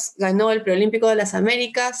días ganó el Preolímpico de las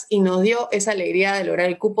Américas y nos dio esa alegría de lograr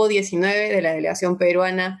el cupo 19 de la delegación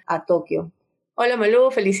peruana a Tokio. Hola Malú,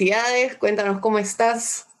 felicidades, cuéntanos cómo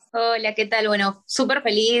estás. Hola, ¿qué tal? Bueno, súper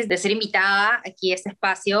feliz de ser invitada aquí a este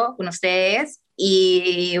espacio con ustedes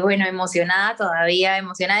y bueno, emocionada todavía,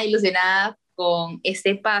 emocionada e ilusionada con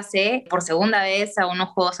este pase por segunda vez a unos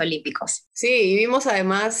Juegos Olímpicos. Sí, y vimos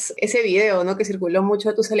además ese video, ¿no? Que circuló mucho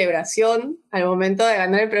de tu celebración al momento de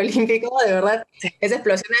ganar el preolímpico, de verdad, esa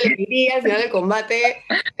explosión de alegría al final del combate,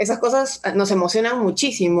 esas cosas nos emocionan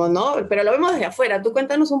muchísimo, ¿no? Pero lo vemos desde afuera. Tú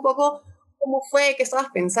cuéntanos un poco cómo fue, qué estabas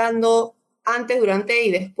pensando antes, durante y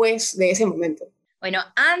después de ese momento. Bueno,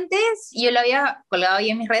 antes yo lo había colgado ahí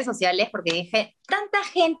en mis redes sociales porque dije, tanta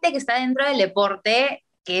gente que está dentro del deporte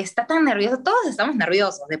que está tan nerviosa, todos estamos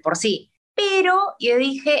nerviosos de por sí, pero yo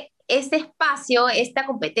dije, este espacio, esta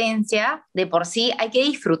competencia, de por sí hay que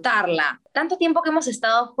disfrutarla. Tanto tiempo que hemos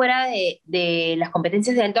estado fuera de las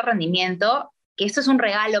competencias de alto rendimiento, que esto es un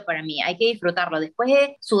regalo para mí, hay que disfrutarlo. Después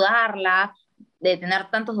de sudarla, de tener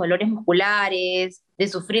tantos dolores musculares, de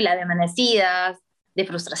sufrir las amanecidas, de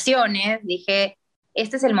frustraciones, dije,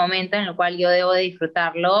 este es el momento en el cual yo debo de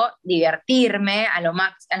disfrutarlo, divertirme al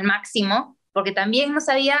máximo, porque también no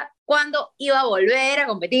sabía cuándo iba a volver a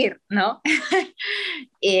competir, ¿no?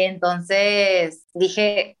 Y entonces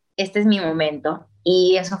dije, este es mi momento.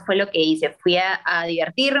 Y eso fue lo que hice. Fui a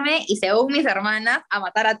divertirme y según mis hermanas, a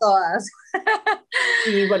matar a todas.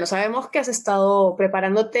 Y bueno, sabemos que has estado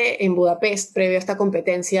preparándote en Budapest previo a esta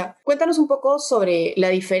competencia. Cuéntanos un poco sobre la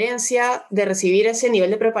diferencia de recibir ese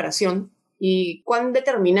nivel de preparación y cuán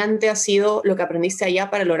determinante ha sido lo que aprendiste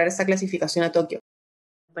allá para lograr esta clasificación a Tokio.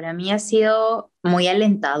 Para mí ha sido muy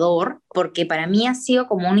alentador porque para mí ha sido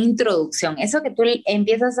como una introducción. Eso que tú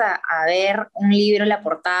empiezas a ver un libro en la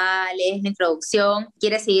portada, lees la introducción,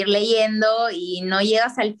 quieres seguir leyendo y no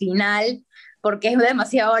llegas al final porque es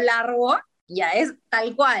demasiado largo, ya es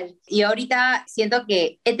tal cual. Y ahorita siento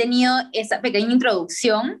que he tenido esa pequeña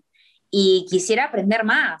introducción y quisiera aprender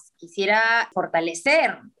más, quisiera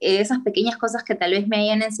fortalecer esas pequeñas cosas que tal vez me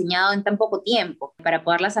hayan enseñado en tan poco tiempo para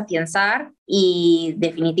poderlas afianzar y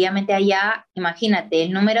definitivamente allá, imagínate,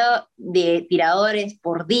 el número de tiradores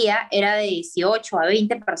por día era de 18 a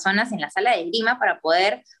 20 personas en la sala de esgrima para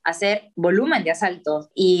poder hacer volumen de asaltos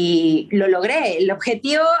y lo logré, el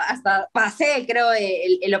objetivo, hasta pasé creo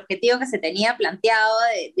el objetivo que se tenía planteado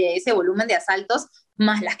de ese volumen de asaltos,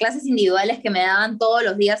 más las clases individuales que me daban todos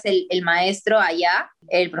los días el maestro allá,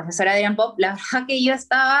 el profesor Adrián Pop. La verdad que yo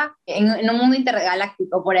estaba en un mundo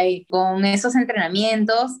intergaláctico por ahí, con esos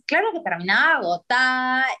entrenamientos. Claro que terminaba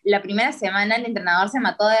agotada. La primera semana el entrenador se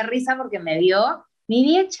mató de risa porque me vio, me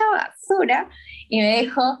había hecho basura, y me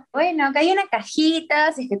dijo, bueno, acá hay una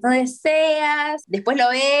cajita, si es que tú deseas, después lo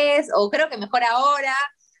ves, o creo que mejor ahora,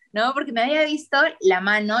 ¿no? Porque me había visto la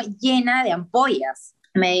mano llena de ampollas.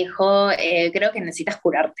 Me dijo, creo que necesitas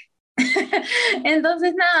curarte.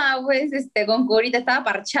 Entonces, nada, pues con curita estaba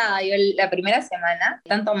parchada yo la primera semana,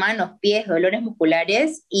 tanto manos, pies, dolores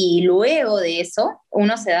musculares, y luego de eso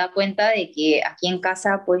uno se da cuenta de que aquí en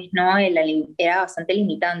casa, pues no, era bastante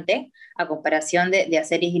limitante a comparación de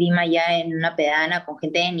hacer esgrima ya en una pedana con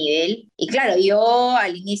gente de nivel. Y claro, yo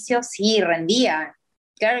al inicio sí rendía.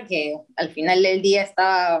 Claro que al final del día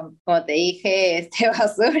estaba, como te dije,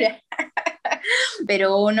 basura.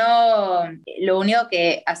 Pero uno lo único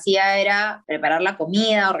que hacía era preparar la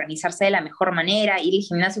comida, organizarse de la mejor manera, ir al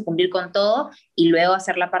gimnasio, cumplir con todo y luego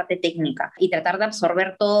hacer la parte técnica y tratar de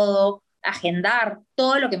absorber todo, agendar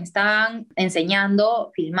todo lo que me estaban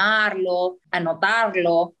enseñando, filmarlo,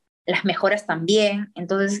 anotarlo, las mejoras también.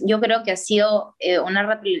 Entonces yo creo que ha sido una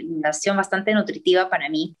retroalimentación bastante nutritiva para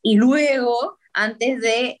mí. Y luego, antes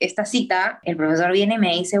de esta cita, el profesor viene y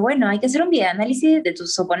me dice, bueno, hay que hacer un videoanálisis de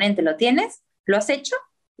tus oponentes, ¿lo tienes? ¿Lo has hecho?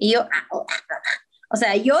 Y yo, o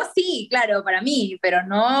sea, yo sí, claro, para mí, pero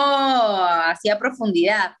no hacía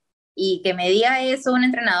profundidad. Y que me diga eso un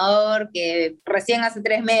entrenador que recién hace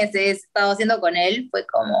 3 meses he estado haciendo con él, fue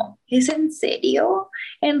como, ¿es en serio?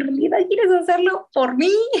 ¿En realidad quieres hacerlo por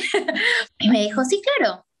mí? Y me dijo, sí,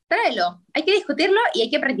 claro, tráelo. Hay que discutirlo y hay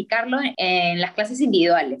que practicarlo en las clases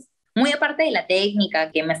individuales. Muy aparte de la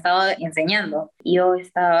técnica que me estaba enseñando. Yo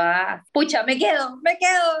estaba, pucha, me quedo,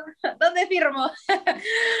 ¿dónde firmo?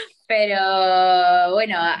 Pero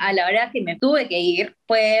bueno, a la hora que me tuve que ir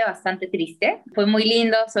fue bastante triste, fue muy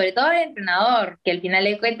lindo, sobre todo el entrenador, que al final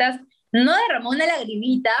de cuentas no derramó una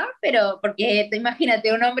lagrimita, pero porque tú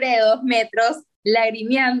imagínate un hombre de 2 metros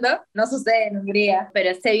lagrimeando, no sucede en Hungría,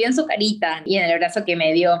 pero se vio en su carita y en el abrazo que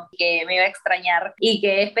me dio, que me iba a extrañar y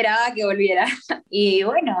que esperaba que volviera. Y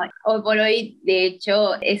bueno, hoy por hoy, de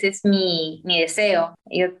hecho, ese es mi deseo.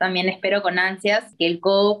 Yo también espero con ansias que el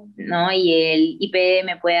COP, ¿no? y el IPD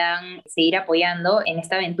me puedan seguir apoyando en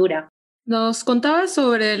esta aventura. Nos contabas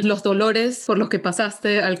sobre los dolores por los que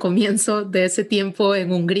pasaste al comienzo de ese tiempo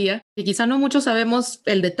en Hungría, y quizá no muchos sabemos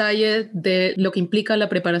el detalle de lo que implica la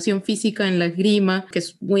preparación física en la esgrima, que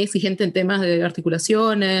es muy exigente en temas de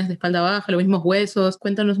articulaciones, de espalda baja, los mismos huesos.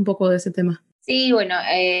 Cuéntanos un poco de ese tema. Sí, bueno,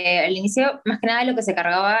 al inicio más que nada lo que se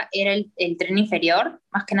cargaba era el tren inferior,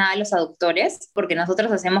 más que nada los aductores, porque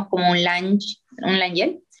nosotros hacemos como un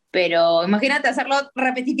lunge, pero imagínate hacerlo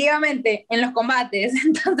repetitivamente en los combates.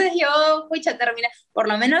 Entonces yo, pucha, terminé, por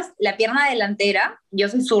lo menos la pierna delantera, yo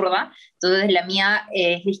soy zurda, entonces la mía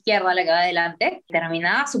es la izquierda, la que va adelante,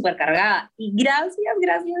 terminaba súper cargada. Y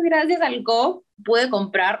gracias al COP pude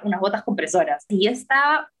comprar unas botas compresoras. Y yo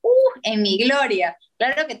estaba en mi gloria.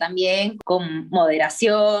 Claro que también con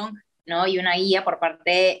moderación, ¿no? Y una guía por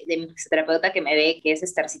parte de mi fisioterapeuta que me ve, que es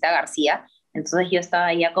Estercita García. Entonces yo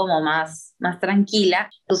estaba ya como más tranquila.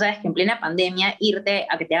 Tú sabes que en plena pandemia irte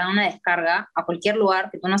a que te hagan una descarga a cualquier lugar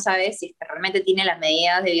que tú no sabes si es que realmente tiene las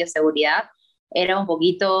medidas de bioseguridad, era un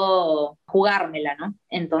poquito jugármela, ¿no?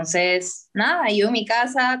 Entonces, nada, yo en mi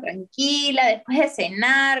casa tranquila, después de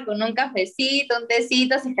cenar, con un cafecito, un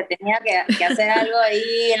tecito, si es que tenía que hacer algo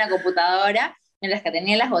ahí en la computadora, en las que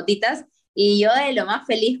tenía las gotitas, y yo de lo más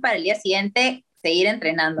feliz para el día siguiente seguir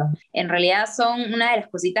entrenando. En realidad son una de las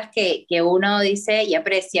cositas que uno dice y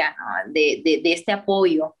aprecia, ¿no? de este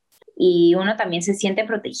apoyo. Y uno también se siente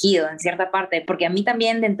protegido en cierta parte, porque a mí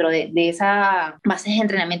también dentro de esa base de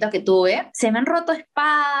entrenamiento que tuve, se me han roto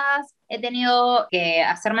espadas, he tenido que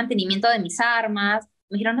hacer mantenimiento de mis armas.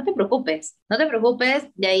 Me dijeron, no te preocupes,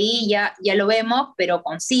 de ahí ya lo vemos, pero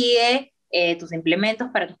consigue tus implementos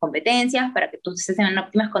para tus competencias, para que tú estés en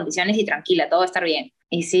óptimas condiciones y tranquila, todo va a estar bien.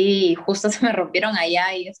 Y sí, justo se me rompieron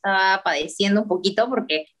allá y yo estaba padeciendo un poquito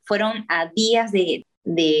porque fueron a días de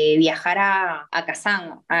viajar a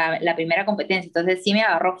Kazán, a la primera competencia. Entonces sí me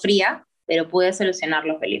agarró fría, pero pude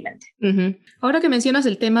solucionarlo felizmente. Uh-huh. Ahora que mencionas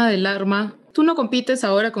el tema del arma, tú no compites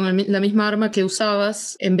ahora con la misma arma que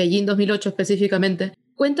usabas en Beijing 2008 específicamente.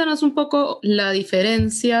 Cuéntanos un poco la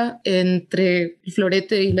diferencia entre el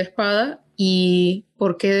florete y la espada y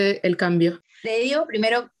por qué el cambio. Te digo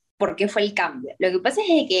primero por qué fue el cambio. Lo que pasa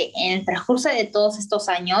es que en el transcurso de todos estos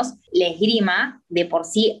años, la esgrima de por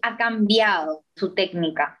sí ha cambiado su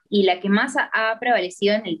técnica y la que más ha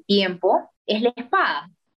prevalecido en el tiempo es la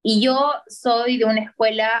espada. Y yo soy de una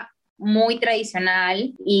escuela muy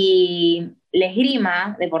tradicional y la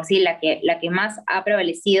esgrima, de por sí, la que más ha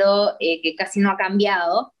prevalecido, que casi no ha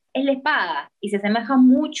cambiado, es la espada y se asemeja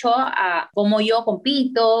mucho a cómo yo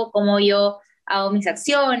compito, cómo yo hago mis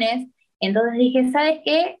acciones. Entonces dije, ¿sabes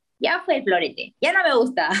qué? Ya fue el florete, ya no me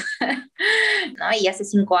gusta. ¿No? Y hace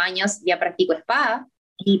 5 años ya practico espada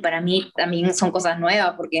y para mí también son cosas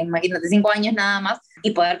nuevas, porque imagínate 5 años nada más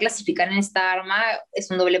y poder clasificar en esta arma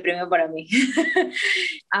es un doble premio para mí.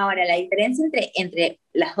 Ahora, la diferencia entre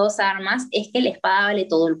las dos armas es que la espada vale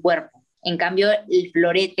todo el cuerpo. En cambio, el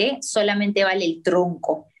florete solamente vale el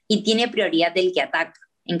tronco y tiene prioridad del que ataca.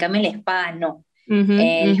 En cambio, la espada no.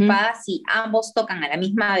 La espada, si ambos tocan a la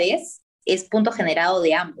misma vez, es punto generado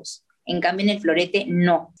de ambos. En cambio, en el florete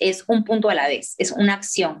no. Es un punto a la vez. Es una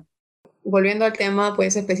acción. Volviendo al tema,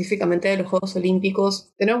 pues específicamente de los Juegos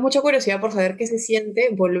Olímpicos, tenemos mucha curiosidad por saber qué se siente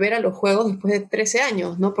volver a los Juegos después de 13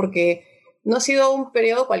 años, ¿no? Porque no ha sido un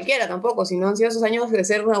periodo cualquiera tampoco, sino han sido esos años de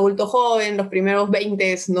ser un adulto joven, los primeros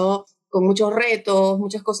 20, ¿no? Con muchos retos,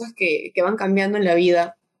 muchas cosas que van cambiando en la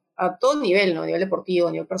vida, a todo nivel, ¿no? A nivel deportivo,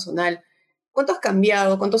 a nivel personal. ¿Cuánto has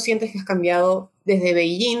cambiado? ¿Cuánto sientes que has cambiado desde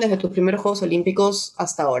Beijing, desde tus primeros Juegos Olímpicos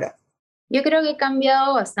hasta ahora? Yo creo que he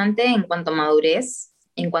cambiado bastante en cuanto a madurez,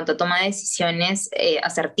 en cuanto a toma de decisiones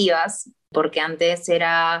asertivas, porque antes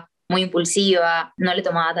era muy impulsiva, no le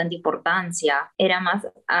tomaba tanta importancia, era más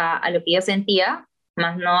a lo que yo sentía,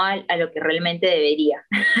 más no a lo que realmente debería.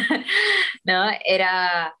 ¿No?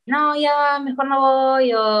 Era, no, ya, mejor no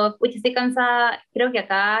voy, o, pucha, estoy cansada. Creo que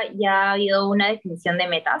acá ya ha habido una definición de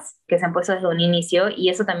metas que se han puesto desde un inicio y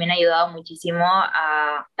eso también ha ayudado muchísimo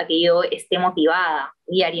a que yo esté motivada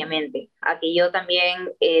diariamente, a que yo también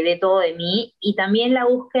dé todo de mí y también la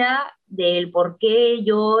búsqueda del por qué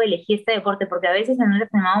yo elegí este deporte, porque a veces en un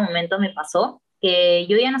determinado momento me pasó que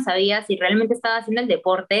yo ya no sabía si realmente estaba haciendo el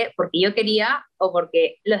deporte porque yo quería o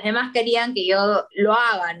porque los demás querían que yo lo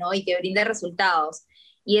haga, ¿no? Y que brinde resultados.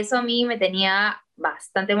 Y eso a mí me tenía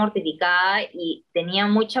bastante mortificada y tenía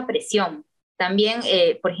mucha presión. También,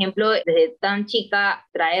 por ejemplo, desde tan chica,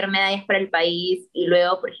 traer medallas para el país y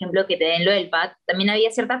luego, por ejemplo, que te den lo del PAD, también había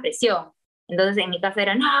cierta presión. Entonces en mi casa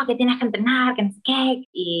era, no, que tienes que entrenar, que no sé qué.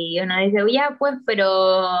 Y uno dice, ya, pues,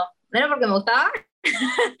 pero no era porque me gustaba.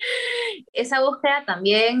 Esa búsqueda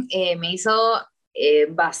también me hizo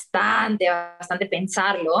bastante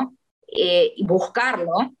pensarlo y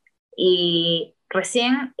buscarlo. Y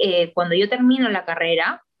recién cuando yo termino la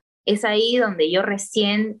carrera, es ahí donde yo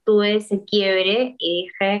recién tuve ese quiebre y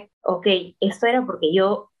dije, ok, esto era porque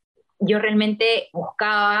yo realmente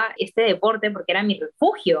buscaba este deporte porque era mi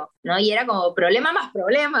refugio, ¿no? Y era como problema más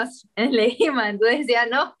problemas en la Entonces decía,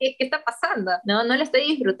 no, ¿qué está pasando? No lo estoy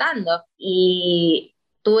disfrutando. Y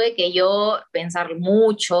tuve que yo pensar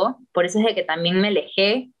mucho, por eso es de que también me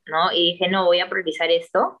alejé, ¿no? Y dije, no, voy a priorizar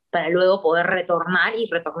esto para luego poder retornar y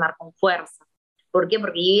retornar con fuerza. ¿Por qué?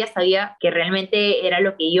 Porque yo ya sabía que realmente era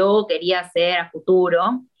lo que yo quería hacer a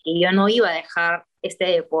futuro, que yo no iba a dejar este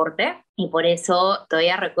deporte, y por eso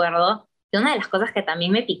todavía recuerdo que una de las cosas que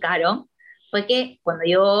también me picaron fue que cuando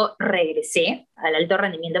yo regresé al alto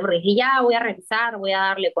rendimiento, porque dije, ya voy a regresar, voy a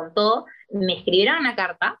darle con todo, me escribieron una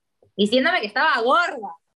carta diciéndome que estaba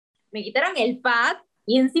gorda. Me quitaron el pad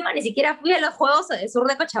y encima ni siquiera fui a los Juegos del Sur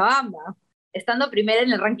de Cochabamba, estando primera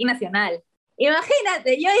en el ranking nacional.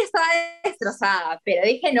 Imagínate, yo ya estaba destrozada, pero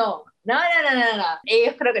dije no, no, no, no, no, no.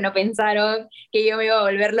 Ellos creo que no pensaron que yo me iba a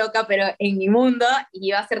volver loca, pero en mi mundo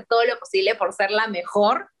iba a hacer todo lo posible por ser la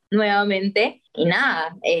mejor nuevamente. Y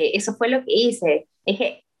nada, eso fue lo que hice.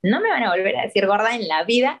 Dije, no me van a volver a decir gorda en la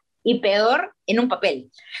vida y peor en un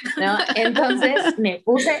papel, ¿no? Entonces me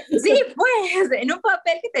puse, sí, pues, en un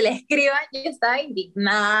papel que te la escriban, yo estaba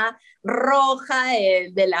indignada, roja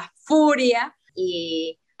de la furia,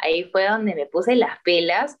 y ahí fue donde me puse las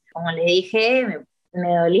pilas. Como les dije,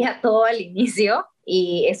 me dolía todo al inicio,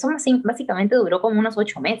 y eso básicamente duró como unos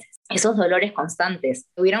 8 meses, esos dolores constantes.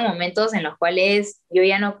 Hubieron momentos en los cuales yo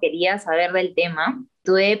ya no quería saber del tema.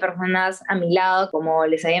 Tuve personas a mi lado, como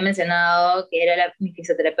les había mencionado, que era mi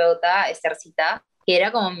fisioterapeuta, Esthercita, que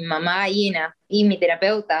era como mi mamá gallina y mi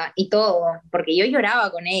terapeuta y todo, porque yo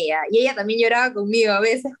lloraba con ella y ella también lloraba conmigo a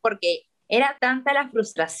veces, porque era tanta la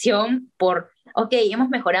frustración por, ok, hemos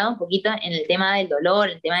mejorado un poquito en el tema del dolor,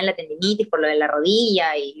 el tema de la tendinitis por lo de la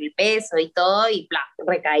rodilla y el peso y todo, y bla,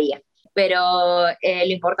 recaía. Pero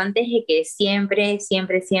lo importante es que siempre,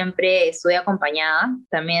 siempre, siempre estuve acompañada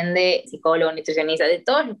también de psicólogos, nutricionistas, de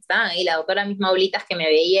todos los que estaban ahí, la doctora misma Oblitas que me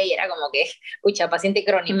veía y era como que, pucha, paciente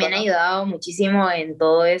crónico. Y me han ayudado muchísimo en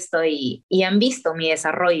todo esto, y han visto mi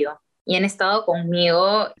desarrollo y han estado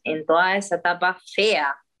conmigo en toda esa etapa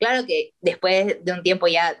fea. Claro que después de un tiempo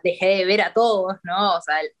ya dejé de ver a todos, ¿no? O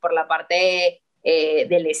sea, por la parte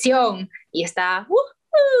de lesión, y está,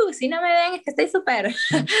 si no me ven es que estoy súper,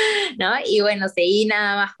 ¿no? Y bueno, seguí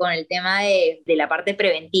nada más con el tema de la parte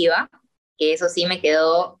preventiva, que eso sí me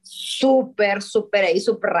quedó súper, súper ahí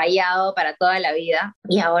subrayado para toda la vida.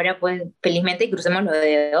 Y ahora pues felizmente, y crucemos los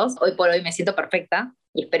dedos, hoy por hoy me siento perfecta.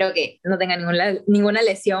 Y espero que no tenga ninguna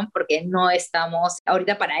lesión, porque no estamos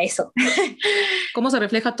ahorita para eso. ¿Cómo se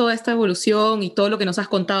refleja toda esta evolución y todo lo que nos has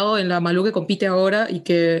contado en la Malú que compite ahora y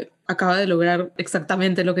que acaba de lograr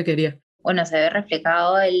exactamente lo que quería? Bueno, se ve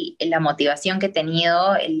reflejado la motivación que he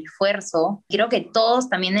tenido, el esfuerzo. Creo que todos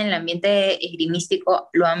también en el ambiente esgrimístico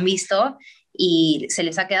lo han visto y se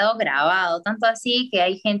les ha quedado grabado, tanto así que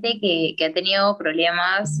hay gente que ha tenido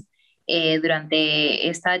problemas durante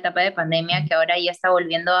esta etapa de pandemia, que ahora ya está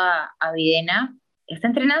volviendo a Videna, está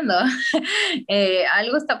entrenando.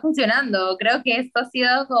 Algo está funcionando. Creo que esto ha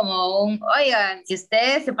sido como oigan, si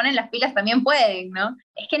ustedes se ponen las pilas también pueden, ¿no?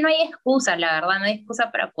 Es que no hay excusa, la verdad, no hay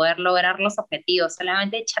excusa para poder lograr los objetivos,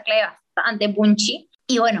 solamente echarle bastante punchy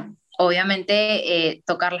y bueno, obviamente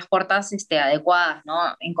tocar las puertas adecuadas, ¿no?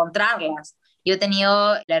 Encontrarlas. Yo he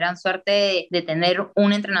tenido la gran suerte de tener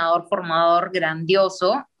un entrenador formador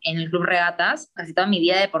grandioso en el Club Regatas, casi toda mi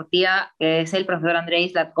vida deportiva, que es el profesor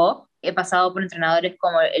Andrés Latko. He pasado por entrenadores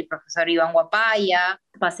como el profesor Iván Guapaya,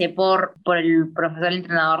 pasé por el profesor, el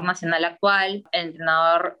entrenador nacional actual, el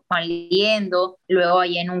entrenador Juan Liendo, luego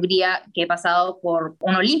allá en Hungría que he pasado por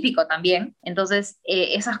un olímpico también. Entonces,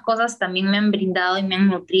 esas cosas también me han brindado y me han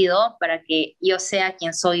nutrido para que yo sea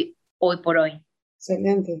quien soy hoy por hoy.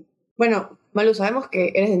 Excelente. Bueno, Malu, sabemos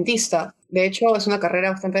que eres dentista. De hecho, es una carrera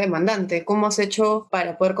bastante demandante. ¿Cómo has hecho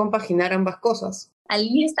para poder compaginar ambas cosas? Al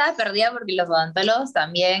inicio estaba perdida porque los odontólogos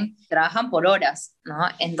también trabajan por horas, ¿no?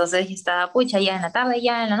 Entonces yo estaba, pucha, ya en la tarde,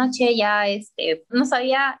 ya en la noche, ya no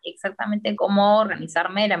sabía exactamente cómo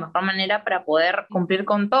organizarme de la mejor manera para poder cumplir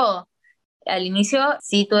con todo. Al inicio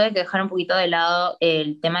sí tuve que dejar un poquito de lado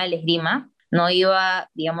el tema del esgrima. No iba,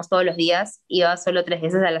 digamos, todos los días, iba solo 3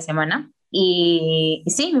 veces a la semana. Y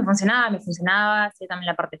sí, me funcionaba, hacía también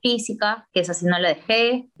la parte física, que esa sí no la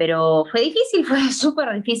dejé, pero fue difícil, fue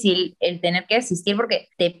súper difícil el tener que asistir porque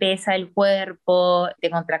te pesa el cuerpo, te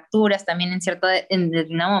contracturas también en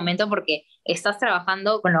determinado momento porque estás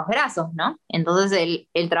trabajando con los brazos, ¿no? Entonces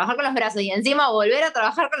el trabajar con los brazos y encima volver a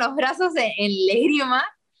trabajar con los brazos en la esgrima,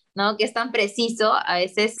 ¿no? Que es tan preciso, a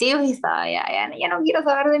veces sí, estaba, ya no quiero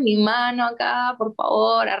saber de mi mano acá, por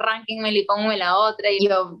favor, arránquenmela y pónganme la otra. Y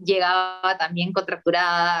yo llegaba también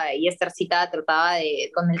contracturada y Esthercita trataba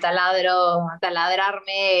de, con el taladro,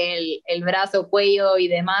 taladrarme el brazo, cuello y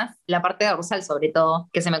demás, la parte dorsal sobre todo,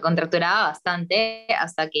 que se me contracturaba bastante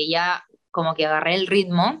hasta que ya como que agarré el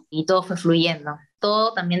ritmo y todo fue fluyendo.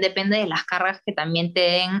 Todo también depende de las cargas que también te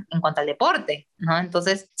den en cuanto al deporte, ¿no?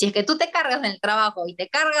 Entonces, si es que tú te cargas en el trabajo y te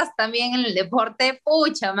cargas también en el deporte,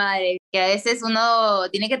 pucha madre, que a veces uno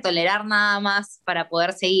tiene que tolerar nada más para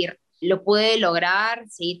poder seguir. Lo pude lograr,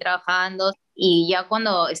 seguí trabajando y ya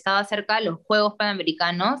cuando estaba cerca de los Juegos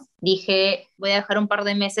Panamericanos, dije, voy a dejar un par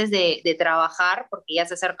de meses de trabajar porque ya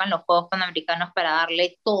se acercan los Juegos Panamericanos para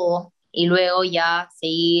darle todo y luego ya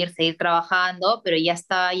seguir trabajando, pero ya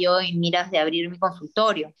estaba yo en miras de abrir mi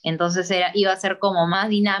consultorio. Entonces iba a ser como más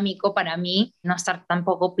dinámico para mí no estar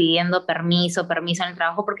tampoco pidiendo permiso en el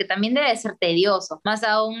trabajo, porque también debe ser tedioso, más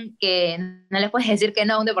aún que no le puedes decir que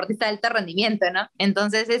no a un deportista de alto rendimiento, ¿no?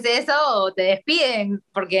 Entonces es eso o te despiden,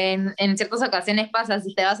 porque en ciertas ocasiones pasa,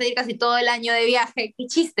 si te vas a ir casi todo el año de viaje, qué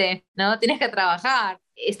chiste, ¿no? Tienes que trabajar.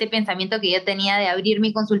 Este pensamiento que yo tenía de abrir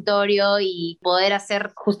mi consultorio y poder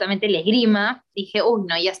hacer justamente el esgrima, dije, uy,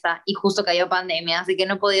 no, ya está. Y justo cayó pandemia, así que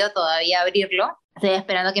no he podido todavía abrirlo. Estoy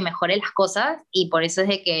esperando que mejore las cosas y por eso es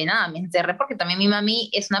de que, nada, me encerré porque también mi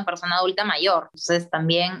mami es una persona adulta mayor. Entonces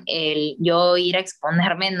también yo ir a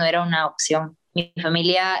exponerme no era una opción. Mi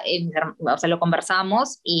familia, o sea, lo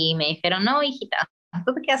conversamos y me dijeron, no, hijita,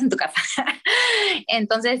 tú te quedas en tu casa.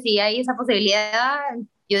 Entonces, si hay esa posibilidad,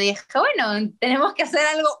 yo dije, bueno, tenemos que hacer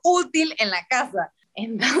algo útil en la casa.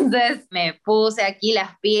 Entonces me puse aquí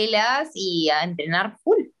las pilas y a entrenar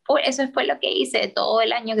full. Eso fue lo que hice todo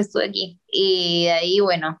el año que estuve aquí. Y de ahí,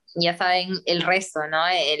 bueno, ya saben el resto, ¿no?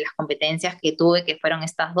 Las competencias que tuve, que fueron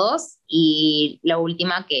estas dos, y la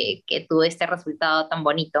última que tuve este resultado tan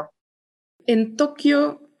bonito. En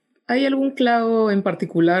Tokio, ¿hay algún clavo en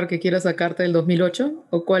particular que quieras sacarte del 2008?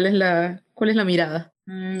 ¿O cuál es la mirada?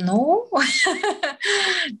 No,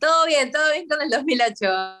 todo bien con el 2008.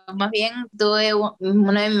 Más bien tuve uno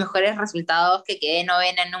de mis mejores resultados que quedé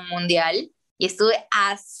novena en un mundial y estuve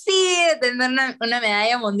así de tener una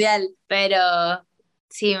medalla mundial, pero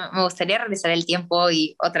sí, me gustaría regresar el tiempo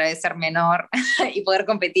y otra vez ser menor y poder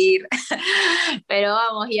competir, pero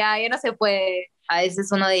vamos, ya no se puede. A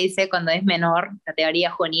veces uno dice cuando es menor,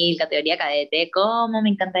 categoría juvenil, categoría cadete, cómo me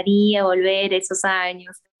encantaría volver a esos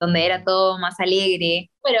años donde era todo más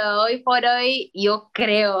alegre. Pero hoy por hoy yo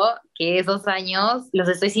creo que esos años los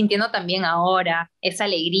estoy sintiendo también ahora, esa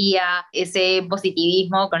alegría, ese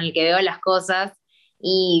positivismo con el que veo las cosas.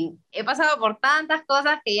 Y he pasado por tantas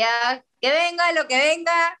cosas que ya, que venga lo que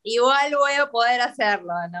venga, igual voy a poder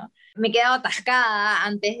hacerlo, ¿no? Me he quedado atascada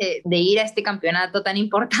antes de ir a este campeonato tan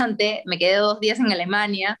importante. Me quedé 2 días en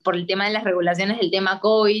Alemania por el tema de las regulaciones del tema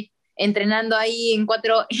COVID, entrenando ahí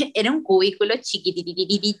era un cubículo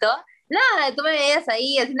chiquitititito. Nada, tú me veías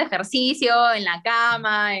ahí haciendo ejercicio, en la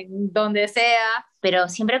cama, en donde sea, pero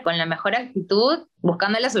siempre con la mejor actitud,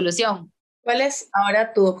 buscando la solución. ¿Cuál es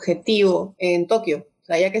ahora tu objetivo en Tokio? O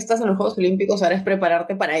sea, ya que estás en los Juegos Olímpicos, ahora es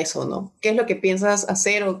prepararte para eso, ¿no? ¿Qué es lo que piensas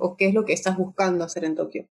hacer o qué es lo que estás buscando hacer en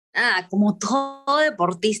Tokio? Como todo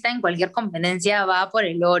deportista en cualquier competencia va por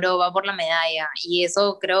el oro, va por la medalla, y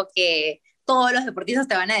eso creo que todos los deportistas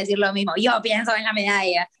te van a decir lo mismo, yo pienso en la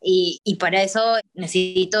medalla, y para eso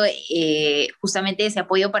necesito justamente ese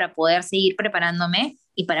apoyo para poder seguir preparándome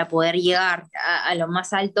y para poder llegar a lo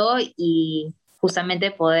más alto y justamente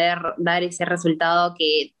poder dar ese resultado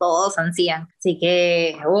que todos ansían. Así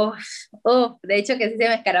que, de hecho que sí se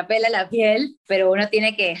me escarapela la piel, pero uno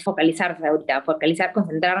tiene que focalizarse ahorita,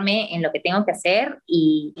 concentrarme en lo que tengo que hacer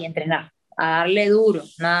y entrenar, a darle duro,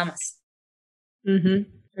 nada más.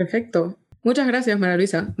 Perfecto. Muchas gracias, María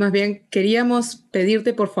Luisa. Más bien, queríamos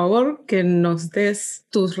pedirte, por favor, que nos des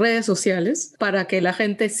tus redes sociales para que la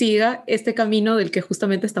gente siga este camino del que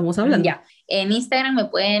justamente estamos hablando. Ya, en Instagram me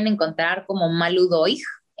pueden encontrar como Malu Doig,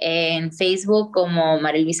 en Facebook como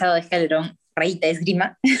María Luisa Doig Calderón, Rayita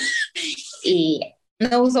Esgrima, y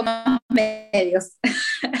no uso más medios.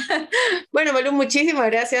 Bueno, Malu, muchísimas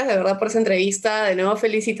gracias de verdad por esa entrevista. De nuevo,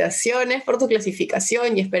 felicitaciones por tu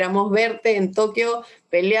clasificación y esperamos verte en Tokio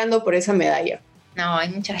peleando por esa medalla. No,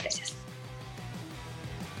 muchas gracias.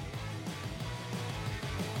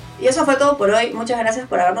 Y eso fue todo por hoy. Muchas gracias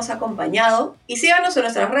por habernos acompañado y síganos en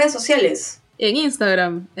nuestras redes sociales. En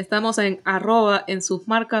Instagram estamos en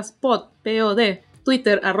 @enssusmarcaspod, POD,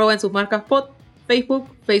 Twitter @enssusmarcaspod, Facebook,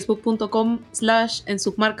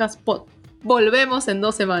 facebook.com/enssusmarcaspod. Volvemos en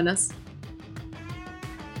 2 semanas.